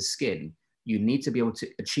things with the skin, you need to be able to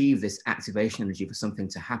achieve this activation energy for something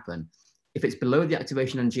to happen. If it's below the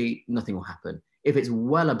activation energy, nothing will happen. If it's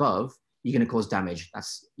well above, you're going to cause damage.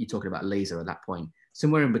 You're talking about laser at that point.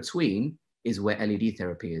 Somewhere in between is where LED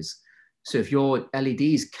therapy is. So if your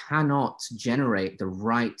LEDs cannot generate the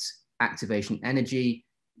right activation energy,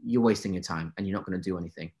 you're wasting your time and you're not going to do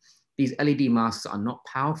anything. These LED masks are not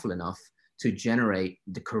powerful enough to generate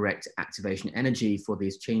the correct activation energy for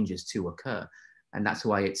these changes to occur. And that's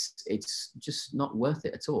why it's just not worth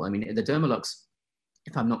it at all. I mean, the Dermalux,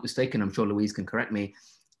 if I'm not mistaken, I'm sure Louise can correct me,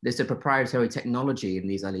 there's a proprietary technology in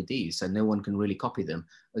these LEDs, so no one can really copy them.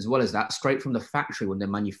 As well as that, straight from the factory when they're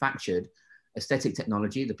manufactured, aesthetic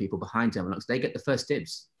technology, the people behind Dermalux, they get the first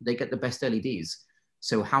dibs. They get the best LEDs.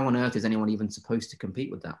 So how on earth is anyone even supposed to compete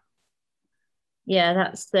with that? Yeah,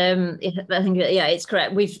 that's I think, yeah, it's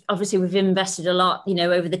correct. We've invested a lot, you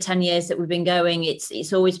know, over the 10 years that we've been going.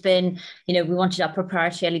 It's always been, you know, we wanted our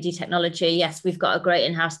proprietary LED technology. Yes, we've got a great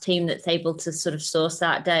in-house team that's able to sort of source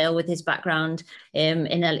that. Dale, with his background in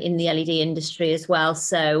the LED industry as well.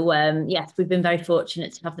 So yes, we've been very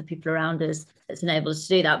fortunate to have the people around us that's enabled us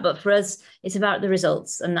to do that. But for us, it's about the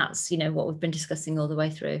results, and that's, you know, what we've been discussing all the way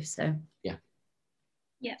through. So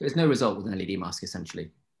yeah, there's no result with an LED mask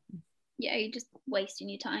essentially. Yeah, you're just wasting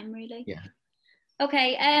your time, really. Yeah.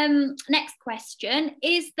 Okay, next question.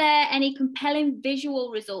 Is there any compelling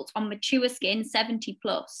visual results on mature skin 70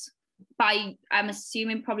 plus by, I'm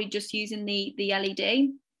assuming, probably just using the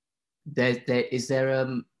LED? Is there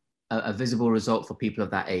a visible result for people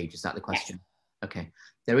of that age? Is that the question? Yes. Okay,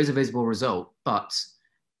 there is a visible result, but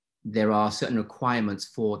there are certain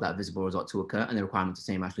requirements for that visible result to occur, and the requirements are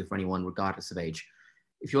the same actually for anyone regardless of age.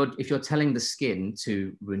 If you're telling the skin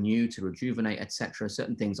to renew, to rejuvenate, etc.,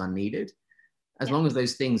 certain things are needed. As long as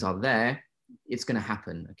those things are there, it's going to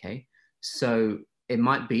happen. Okay, so it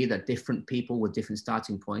might be that different people with different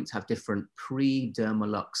starting points have different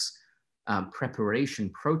pre-Dermalux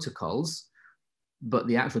preparation protocols, but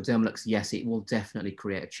the actual Dermalux, yes, it will definitely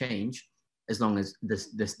create a change as long as the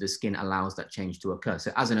skin allows that change to occur.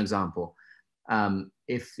 So, as an example,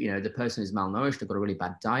 if the person is malnourished, they've got a really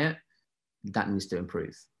bad diet, that needs to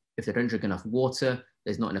improve. If they don't drink enough water,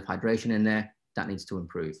 there's not enough hydration in there, that needs to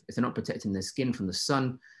improve. If they're not protecting their skin from the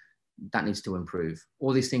sun, that needs to improve.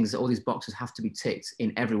 All these things, all these boxes have to be ticked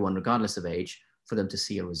in everyone, regardless of age, for them to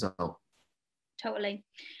see a result. Totally.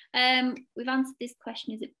 We've answered this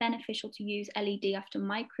question. Is it beneficial to use LED after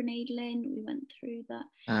microneedling? We went through that.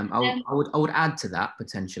 I would add to that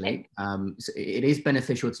potentially. So it is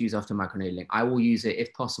beneficial to use after microneedling. I will use it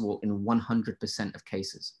if possible in 100% of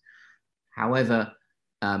cases. However,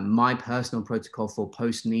 my personal protocol for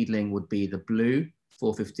post needling would be the blue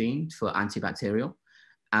 415 for antibacterial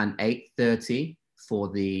and 830 for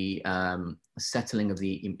the settling of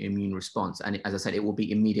the immune response. And as I said, it will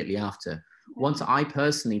be immediately after. Once I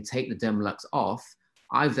personally take the Dermalux off,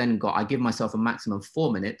 I give myself a maximum of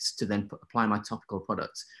 4 minutes to then apply my topical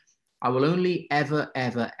products. I will only ever,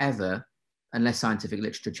 unless scientific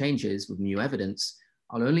literature changes with new evidence,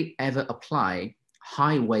 I'll only ever apply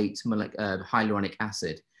high weight hyaluronic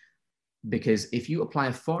acid. Because if you apply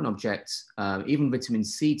a foreign object, even vitamin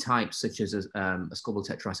C types such as ascorbyl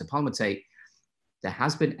tetraisobipalmitate, there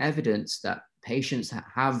has been evidence that patients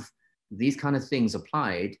have these kind of things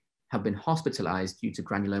applied have been hospitalized due to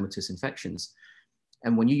granulomatous infections.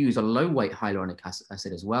 And when you use a low weight hyaluronic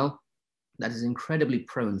acid as well, that is incredibly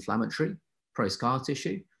pro-inflammatory, pro-scar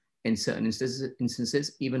tissue, in certain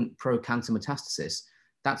instances, even pro-cancer metastasis.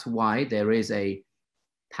 That's why there is a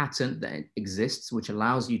patent that exists which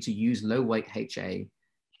allows you to use low weight HA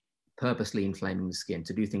purposely inflaming the skin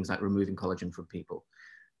to do things like removing collagen from people.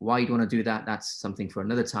 Why you'd want to do that, that's something for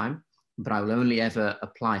another time, but I will only ever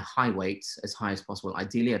apply high weights as high as possible.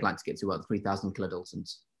 Ideally, I'd like to get to about 3,000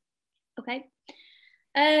 kilodaltons. Okay.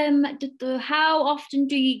 How often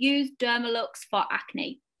do you use Dermalux for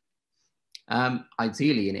acne?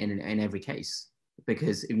 Ideally in every case,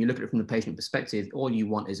 because if you look at it from the patient perspective, all you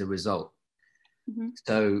want is a result. Mm-hmm.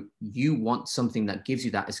 So you want something that gives you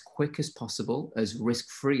that as quick as possible, as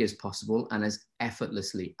risk-free as possible, and as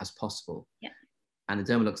effortlessly as possible. Yeah. And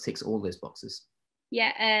the Dermalux ticks all those boxes.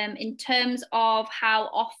 Yeah. In terms of how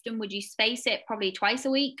often would you space it? Probably twice a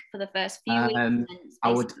week for the first few weeks.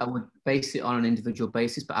 I would base it on an individual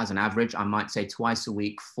basis, but as an average, I might say twice a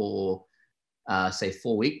week for say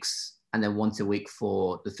 4 weeks, and then once a week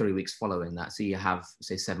for the 3 weeks following that. So you have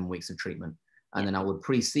say 7 weeks of treatment. And then I would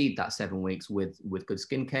precede that 7 weeks with good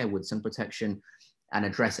skincare, with sun protection, and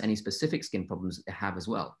address any specific skin problems that they have as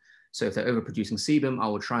well. So if they're overproducing sebum, I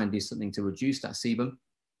will try and do something to reduce that sebum.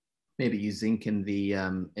 Maybe use zinc in the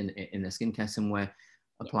in their skincare somewhere,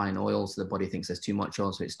 applying oil so the body thinks there's too much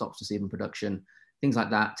oil, so it stops the sebum production, things like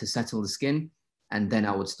that to settle the skin. And then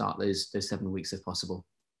I would start those 7 weeks if possible.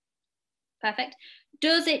 Perfect.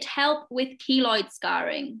 Does it help with keloid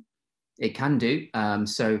scarring? It can do.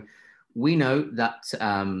 So we know that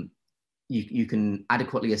you can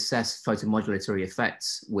adequately assess photomodulatory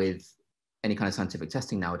effects with any kind of scientific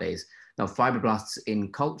testing nowadays. Now, fibroblasts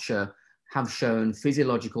in culture have shown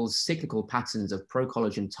physiological cyclical patterns of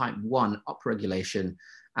procollagen type 1 upregulation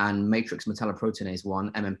and matrix metalloproteinase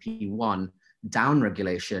 1, MMP1,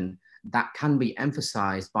 downregulation that can be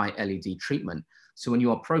emphasized by LED treatment. So when you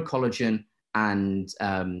are procollagen and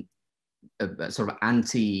sort of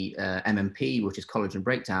anti-MMP, which is collagen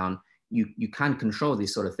breakdown, you can control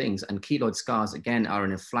these sort of things. And keloid scars, again, are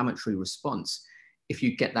an inflammatory response. If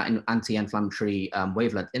you get that anti-inflammatory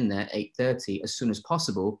wavelength in there, 830, as soon as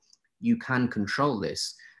possible, you can control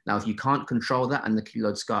this. Now, if you can't control that and the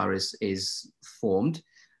keloid scar is formed,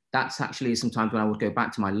 that's actually sometimes when I would go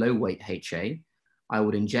back to my low weight HA, I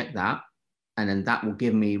would inject that, and then that will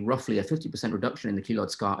give me roughly a 50% reduction in the keloid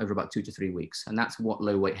scar over about 2 to 3 weeks. And that's what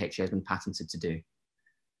low weight HA has been patented to do.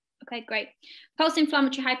 Okay, great.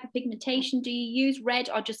 Post-inflammatory hyperpigmentation, do you use red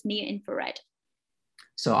or just near infrared?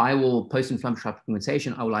 So I will, post-inflammatory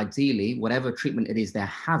hyperpigmentation, I will ideally, whatever treatment it is they're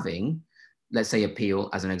having, let's say a peel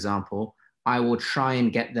as an example, I will try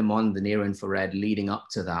and get them on the near infrared leading up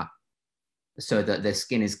to that so that their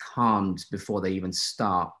skin is calmed before they even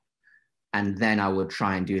start. And then I would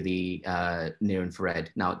try and do the near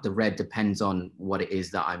infrared. Now, the red depends on what it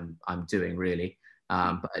is that I'm doing really,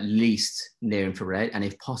 but at least near infrared, and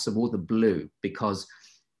if possible, the blue, because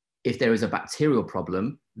if there is a bacterial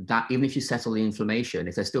problem, that even if you settle the inflammation,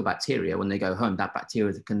 if there's still bacteria, when they go home, that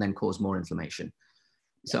bacteria can then cause more inflammation.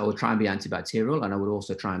 So I would try and be antibacterial, and I would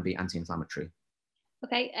also try and be anti-inflammatory.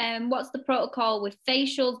 Okay, what's the protocol with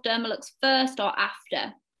facials, Dermalux first or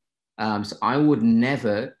after? So I would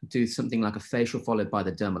never do something like a facial followed by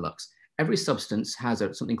the Dermalux. Every substance has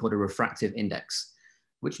something called a refractive index,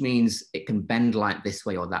 which means it can bend light this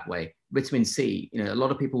way or that way. Vitamin C, a lot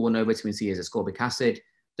of people will know vitamin C is ascorbic acid.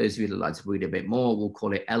 Those of you that like to read a bit more will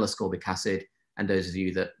call it L-ascorbic acid. And those of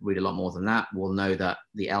you that read a lot more than that will know that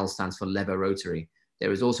the L stands for levorotary.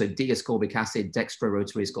 There is also D-ascorbic acid,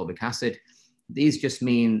 dextrorotary ascorbic acid. These just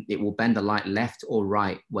mean it will bend the light left or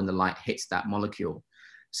right when the light hits that molecule.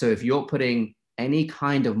 So if you're putting any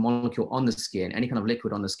kind of molecule on the skin, any kind of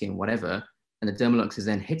liquid on the skin, whatever, and the Dermalux is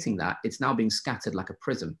then hitting that, it's now being scattered like a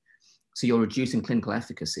prism. So you're reducing clinical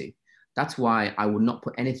efficacy. That's why I would not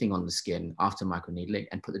put anything on the skin after microneedling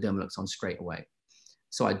and put the Dermalux on straight away.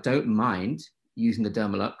 So I don't mind using the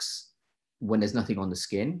Dermalux when there's nothing on the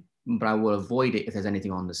skin, but I will avoid it if there's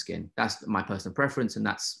anything on the skin. That's my personal preference, and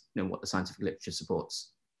that's, you know, what the scientific literature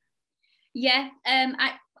supports. Yeah,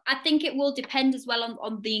 I think it will depend as well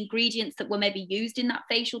on the ingredients that were maybe used in that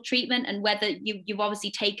facial treatment, and whether you've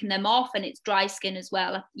obviously taken them off and it's dry skin as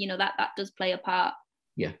well. You know, that does play a part.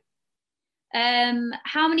 Yeah.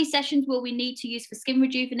 How many sessions will we need to use for skin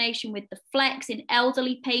rejuvenation with the Flex in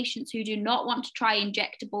elderly patients who do not want to try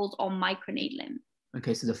injectables or microneedling?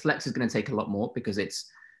 Okay, so the Flex is going to take a lot more because it's,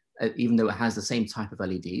 even though it has the same type of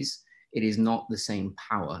LEDs, it is not the same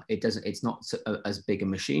power. It's not as big a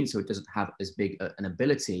machine, so it doesn't have as big an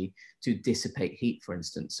ability to dissipate heat, for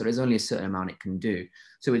instance. So there's only a certain amount it can do.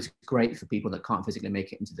 So it's great for people that can't physically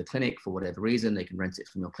make it into the clinic for whatever reason. They can rent it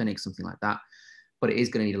from your clinic, something like that. But it is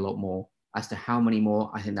going to need a lot more. As to how many more,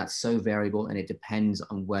 I think that's so variable, and it depends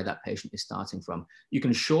on where that patient is starting from. You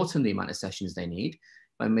can shorten the amount of sessions they need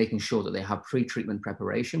by making sure that they have pre-treatment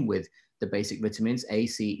preparation with the basic vitamins A,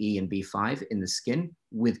 C, E, and B5 in the skin,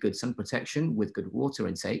 with good sun protection, with good water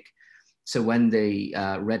intake. So when the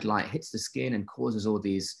red light hits the skin and causes all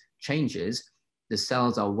these changes, the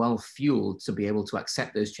cells are well fueled to be able to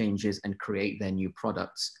accept those changes and create their new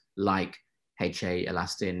products like HA,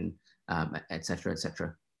 elastin, et cetera, et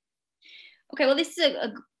cetera. Okay, well, this is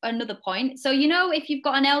another point. So, you know, if you've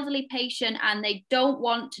got an elderly patient and they don't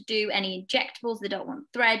want to do any injectables, they don't want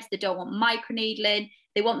threads, they don't want microneedling,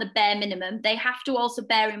 they want the bare minimum, they have to also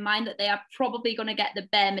bear in mind that they are probably going to get the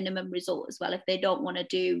bare minimum result as well if they don't want to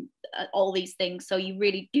do all these things. So you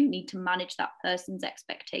really do need to manage that person's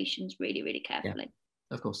expectations really, really carefully.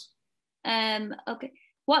 Yeah, of course. Okay.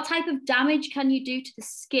 What type of damage can you do to the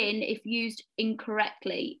skin if used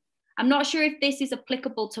incorrectly? I'm not sure if this is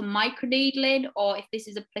applicable to microneedling or if this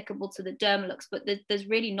is applicable to the Dermalux, but there's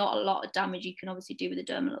really not a lot of damage you can obviously do with the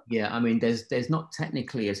Dermalux. Yeah, I mean, there's not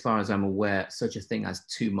technically, as far as I'm aware, such a thing as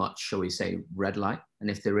too much, shall we say, red light. And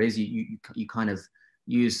if there is, you kind of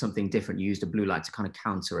use something different. You use the blue light to kind of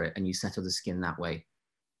counter it, and you settle the skin that way.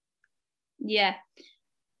 Yeah.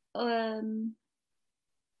 Are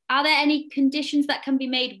there any conditions that can be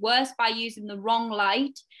made worse by using the wrong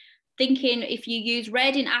light? Thinking if you use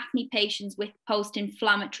red in acne patients with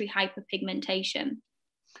post-inflammatory hyperpigmentation.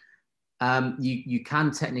 You can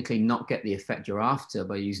technically not get the effect you're after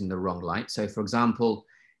by using the wrong light. So for example,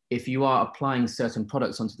 if you are applying certain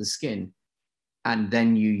products onto the skin and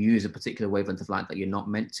then you use a particular wavelength of light that you're not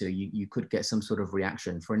meant to, you could get some sort of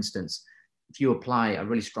reaction. For instance, if you apply a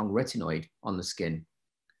really strong retinoid on the skin,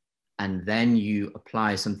 and then you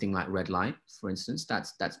apply something like red light, for instance,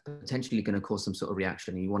 that's potentially going to cause some sort of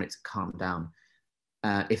reaction, and you want it to calm down.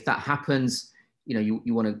 If that happens, you know,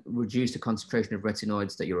 you want to reduce the concentration of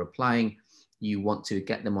retinoids that you're applying. You want to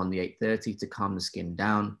get them on the 830 to calm the skin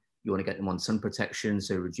down. You want to get them on sun protection,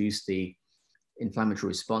 so reduce the inflammatory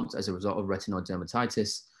response as a result of retinoid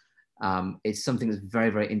dermatitis. It's something that's very,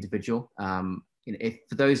 very individual. You know, if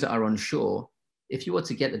for those that are unsure, if you were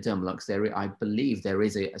to get the Dermalux, I believe there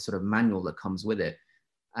is a sort of manual that comes with it,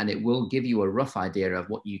 and it will give you a rough idea of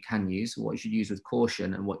what you can use, what you should use with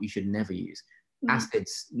caution, and what you should never use.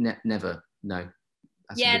 Acids, never, no.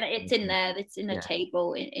 Yeah, it's in there. It's in a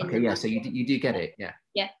table. Okay, yeah, so you do get it, yeah.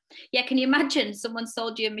 Yeah, can you imagine someone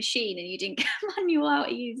sold you a machine and you didn't get a manual how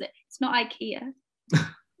to use it? It's not IKEA.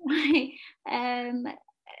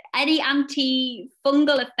 Any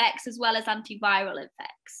antifungal effects as well as antiviral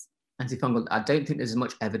effects? Antifungal, I don't think there's as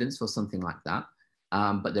much evidence for something like that,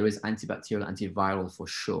 but there is antibacterial, antiviral for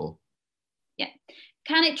sure. Yeah.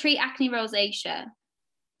 Can it treat acne, rosacea,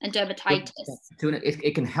 and dermatitis?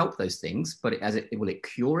 It can help those things, but will it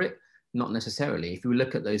cure it? Not necessarily. If we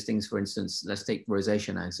look at those things, for instance, let's take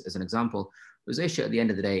rosacea as an example. Rosacea at the end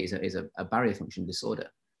of the day is a barrier function disorder.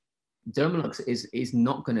 Dermalux is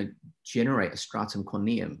not going to generate a stratum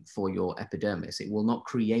corneum for your epidermis. It will not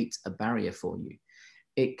create a barrier for you.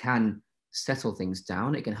 It can settle things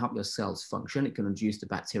down. It can help your cells function. It can reduce the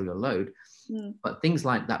bacterial load. But things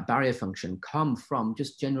like that barrier function come from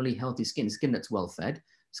just generally healthy skin that's well fed,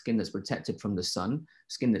 skin that's protected from the sun,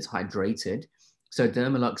 skin that's hydrated. So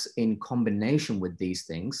Dermalux in combination with these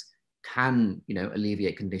things can, you know,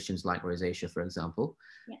 alleviate conditions like rosacea, for example.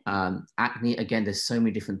 Yeah. Acne, again, there's so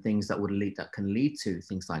many different things that can lead to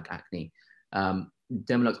things like acne.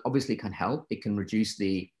 Dermalux obviously can help. It can reduce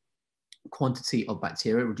the quantity of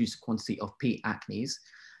bacteria, reduce the quantity of P. acnes.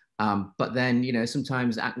 But then, you know,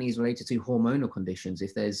 sometimes acne is related to hormonal conditions.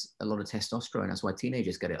 If there's a lot of testosterone, that's why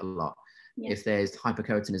teenagers get it a lot. Yeah. If there's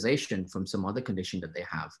hyperkeratinization from some other condition that they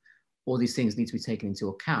have, all these things need to be taken into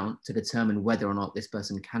account to determine whether or not this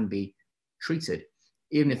person can be treated.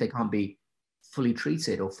 Even if they can't be fully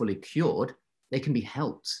treated or fully cured, they can be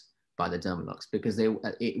helped by the Dermalux, because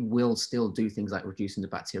it will still do things like reducing the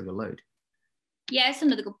bacterial load. Yeah, it's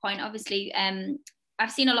another good point. Obviously,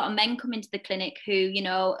 I've seen a lot of men come into the clinic who, you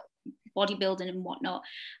know, bodybuilding and whatnot,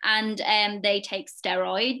 and they take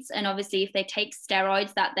steroids, and obviously if they take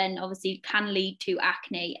steroids, that then obviously can lead to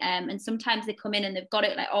acne, and sometimes they come in and they've got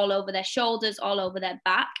it like all over their shoulders, all over their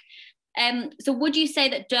back. So would you say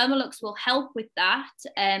that Dermalux will help with that,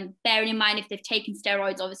 bearing in mind if they've taken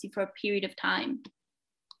steroids obviously for a period of time?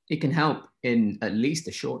 It can help in at least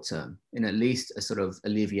the short term, in at least a sort of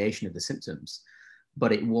alleviation of the symptoms,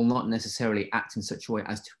 but it will not necessarily act in such a way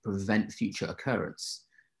as to prevent future occurrence.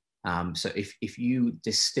 So if you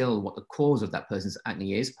distill what the cause of that person's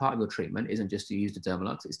acne is, part of your treatment isn't just to use the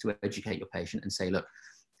Dermalux, it's to educate your patient and say, look,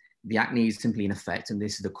 the acne is simply an effect, and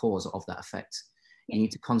this is the cause of that effect. You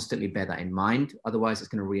need to constantly bear that in mind, otherwise it's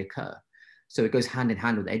going to reoccur. So it goes hand in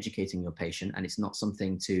hand with educating your patient, and it's not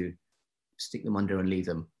something to stick them under and leave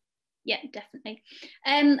them. Yeah, definitely.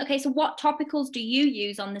 Okay, so what topicals do you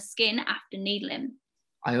use on the skin after needling?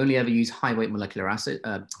 I only ever use high weight molecular acid,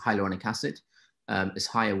 hyaluronic acid, as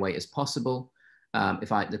high a weight as possible.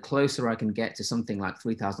 The closer I can get to something like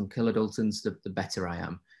 3,000 kilodaltons, the better I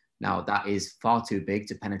am. Now, that is far too big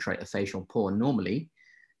to penetrate a facial pore normally,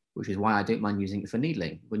 which is why I don't mind using it for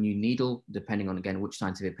needling. When you needle, depending on, again, which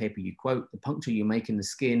scientific paper you quote, the puncture you make in the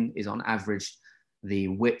skin is on average the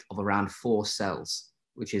width of around 4 cells,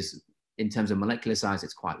 which is, in terms of molecular size,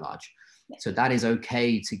 it's quite large. So that is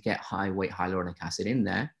okay to get high weight hyaluronic acid in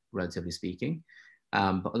there, relatively speaking.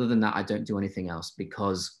 But other than that, I don't do anything else,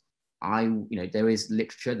 because there is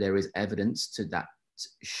literature, there is evidence to that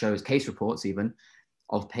shows, case reports even,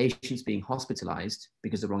 of patients being hospitalized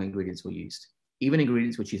because the wrong ingredients were used. Even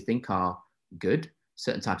ingredients which you think are good,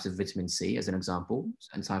 certain types of vitamin C, as an example,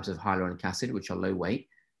 certain types of hyaluronic acid, which are low weight,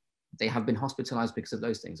 they have been hospitalized because of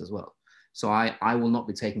those things as well. So I will not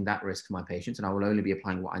be taking that risk for my patients, and I will only be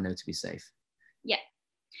applying what I know to be safe. Yeah.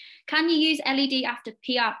 Can you use LED after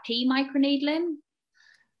PRP microneedling?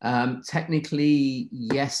 Technically,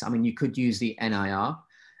 yes. I mean, you could use the NIR,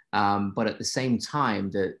 but at the same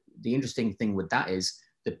time, the interesting thing with that is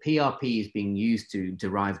the PRP is being used to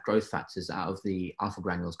derive growth factors out of the alpha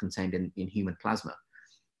granules contained in human plasma.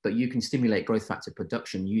 But you can stimulate growth factor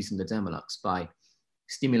production using the Dermalux by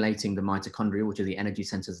stimulating the mitochondria, which are the energy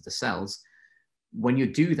centers of the cells. When you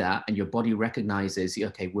do that and your body recognizes,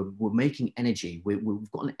 okay, we're making energy,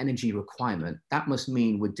 we've got an energy requirement, that must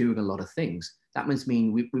mean we're doing a lot of things. That must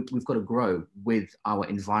mean we've got to grow with our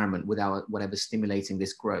environment, with our whatever's stimulating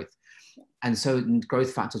this growth. And so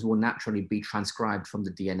growth factors will naturally be transcribed from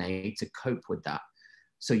the DNA to cope with that.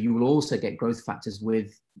 So you will also get growth factors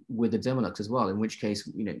with the Dermalux as well, in which case,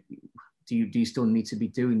 do you still need to be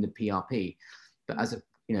doing the PRP? But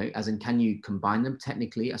as in, can you combine them?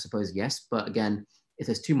 Technically, I suppose, yes. But again, if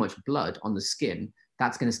there's too much blood on the skin,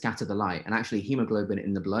 that's going to scatter the light. And actually, hemoglobin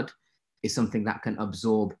in the blood is something that can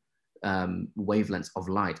absorb wavelengths of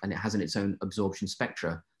light, and it has in its own absorption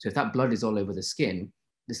spectra. So if that blood is all over the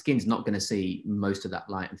skin's not going to see most of that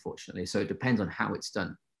light, unfortunately. So it depends on how it's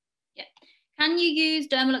done. Yeah. Can you use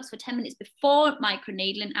Dermalux for 10 minutes before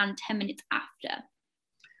microneedling and 10 minutes after?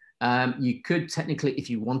 You could technically, if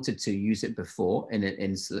you wanted to, use it before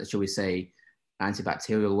in shall we say,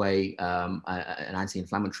 antibacterial way, an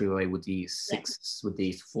anti-inflammatory way with the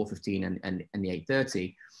 415 and the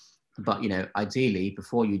 830. But ideally,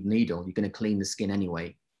 before you needle, you're going to clean the skin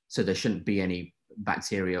anyway, so there shouldn't be any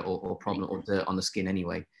bacteria or problem or dirt on the skin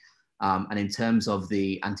anyway. And in terms of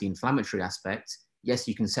the anti-inflammatory aspect, yes,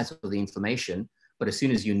 you can settle the inflammation, but as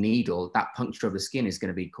soon as you needle, that puncture of the skin is going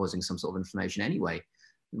to be causing some sort of inflammation anyway,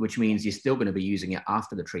 which means you're still going to be using it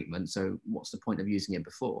after the treatment. So what's the point of using it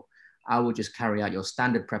before? I would just carry out your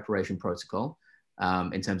standard preparation protocol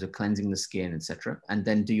in terms of cleansing the skin, etc., and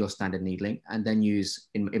then do your standard needling, and then use,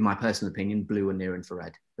 in my personal opinion, blue and near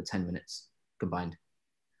infrared for 10 minutes combined.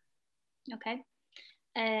 Okay.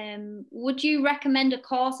 Would you recommend a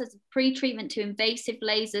course as a pre-treatment to invasive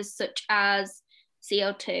lasers such as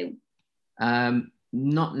CO2?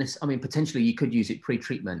 Not necessarily. I mean, potentially you could use it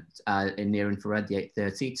pre-treatment in near infrared, the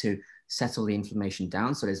 830, to settle the inflammation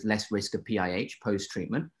down, so there's less risk of PIH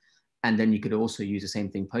post-treatment. And then you could also use the same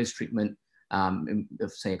thing post-treatment,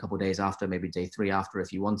 say a couple of days after, maybe day 3 after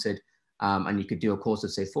if you wanted. And you could do a course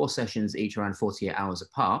of say 4 sessions, each around 48 hours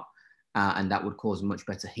apart. and that would cause much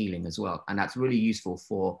better healing as well. And that's really useful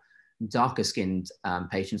for darker skinned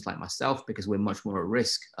patients like myself, because we're much more at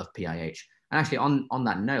risk of PIH. And actually on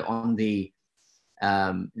that note, on the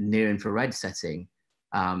near infrared setting,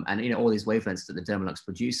 and all these wavelengths that the Dermalux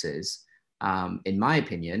produces, in my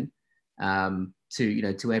opinion,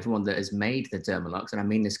 to everyone that has made the Dermalux, and I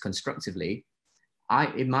mean this constructively,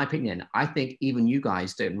 in my opinion, I think even you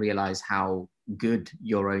guys don't realize how good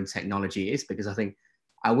your own technology is, because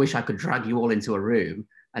I wish I could drag you all into a room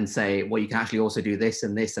and say, well, you can actually also do this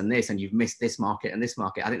and this and this, and you've missed this market and this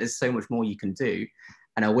market. I think there's so much more you can do.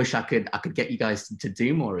 And I wish I could get you guys to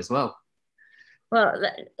do more as well. Well,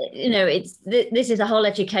 this is a whole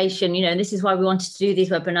education, and this is why we wanted to do these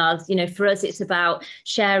webinars. For us, it's about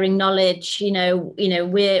sharing knowledge.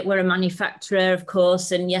 We're a manufacturer, of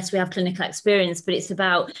course, and yes, we have clinical experience, but it's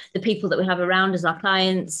about the people that we have around us, our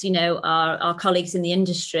clients, our colleagues in the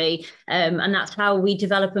industry, and that's how we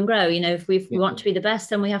develop and grow. If we want to be the best,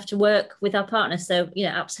 then we have to work with our partners. So,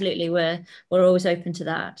 absolutely, we're always open to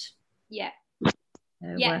that. Yeah.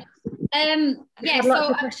 Lots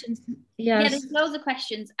of questions. Yes. Yeah, there's loads of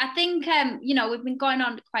questions. I think we've been going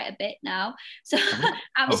on quite a bit now, so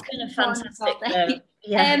it's been a fantastic.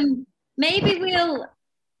 Maybe we'll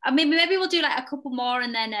do like a couple more,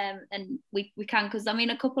 and then and we can, because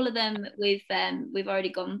a couple of them we've already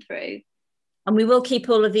gone through. And we will keep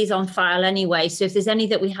all of these on file anyway. So if there's any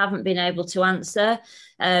that we haven't been able to answer,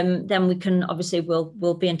 then we can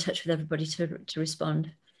we'll be in touch with everybody to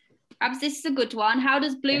respond. This is a good one. How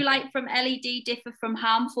does blue light from LED differ from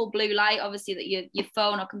harmful blue light, obviously, that your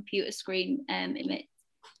phone or computer screen emits?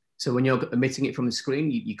 So when you're emitting it from the screen,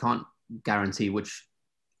 you can't guarantee which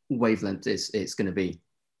wavelength it's going to be.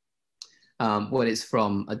 When it's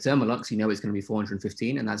from a Dermalux, it's going to be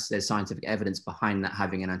 415, and there's scientific evidence behind that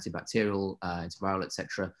having an antibacterial, antiviral,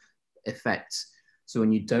 etc. effect. So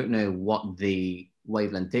when you don't know what the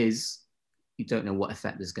wavelength is, you don't know what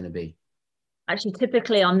effect there's going to be. Actually,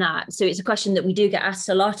 typically on that, so it's a question that we do get asked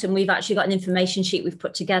a lot, and we've actually got an information sheet we've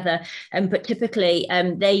put together, but typically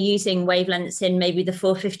they're using wavelengths in maybe the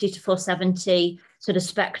 450 to 470 sort of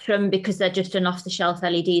spectrum, because they're just an off-the-shelf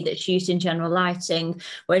LED that's used in general lighting,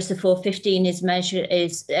 whereas the 415 is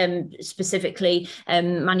specifically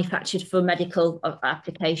manufactured for medical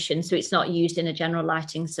applications, so it's not used in a general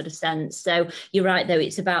lighting sort of sense. So you're right, though,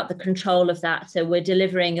 it's about the control of that. So we're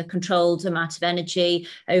delivering a controlled amount of energy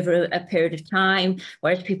over a period of time,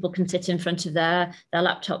 whereas people can sit in front of their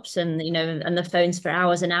laptops and and their phones for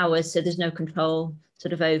hours and hours, so there's no control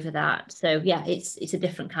sort of over that. So yeah, it's a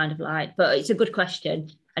different kind of light, but it's a good question,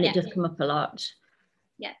 and it does come up a lot.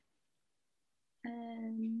 Yeah.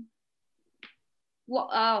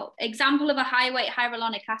 Example of a high weight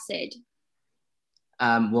hyaluronic acid?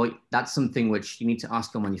 Well, that's something which you need to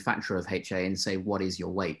ask your manufacturer of HA and say, what is your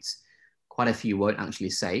weight? Quite a few won't actually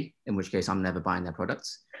say, in which case I'm never buying their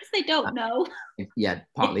products. Because they don't know. Yeah,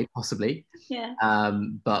 partly, possibly. Yeah.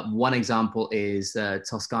 But one example is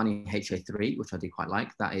Toscani HA3, which I do quite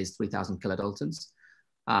like. That is 3,000 kilodaltons.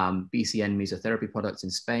 BCN mesotherapy products in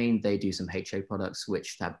Spain, they do some HA products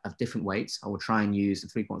which have different weights. I will try and use the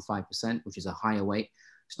 3.5%, which is a higher weight.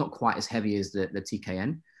 It's not quite as heavy as the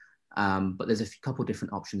TKN, but there's a couple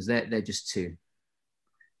different options. They're just two.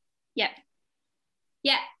 Yeah.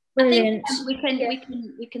 Yeah. Brilliant. I think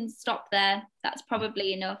we can stop there. That's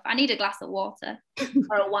probably enough. I need a glass of water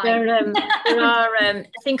or a wine. There are I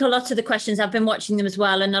think a lot of the questions, I've been watching them as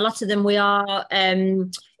well, and a lot of them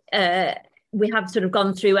we have sort of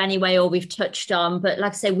gone through anyway, or we've touched on, but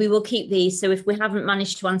like I say, we will keep these. So if we haven't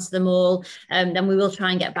managed to answer them all, then we will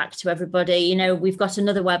try and get back to everybody. We've got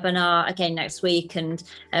another webinar again next week, and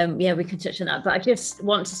we can touch on that. But I just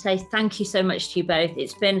want to say thank you so much to you both.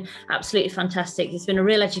 It's been absolutely fantastic. It's been a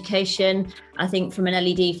real education, I think, from an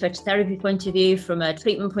LED phototherapy point of view, from a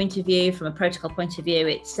treatment point of view, from a protocol point of view.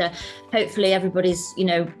 It's hopefully everybody's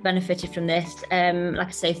benefited from this. Like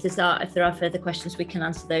I say, if there are further questions, we can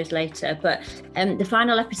answer those later. But the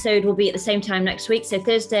final episode will be at the same time next week, so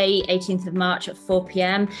Thursday 18th of March at 4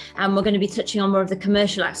 p.m, and we're going to be touching on more of the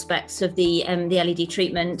commercial aspects of the LED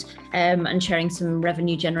treatment, and sharing some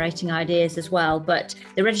revenue generating ideas as well. But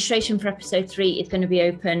the registration for episode 3 is going to be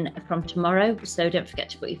open from tomorrow, so don't forget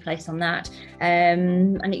to put your place on that.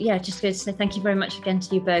 And just going to say thank you very much again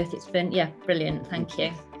to you both. It's been brilliant. Thank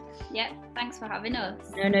you. Yeah, thanks for having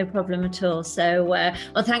us. No problem at all. So well,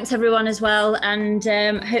 thanks everyone as well, and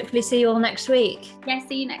hopefully see you all next week. Yeah,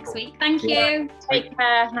 see you next week. Thank you. Take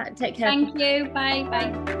care. Thank you. Bye.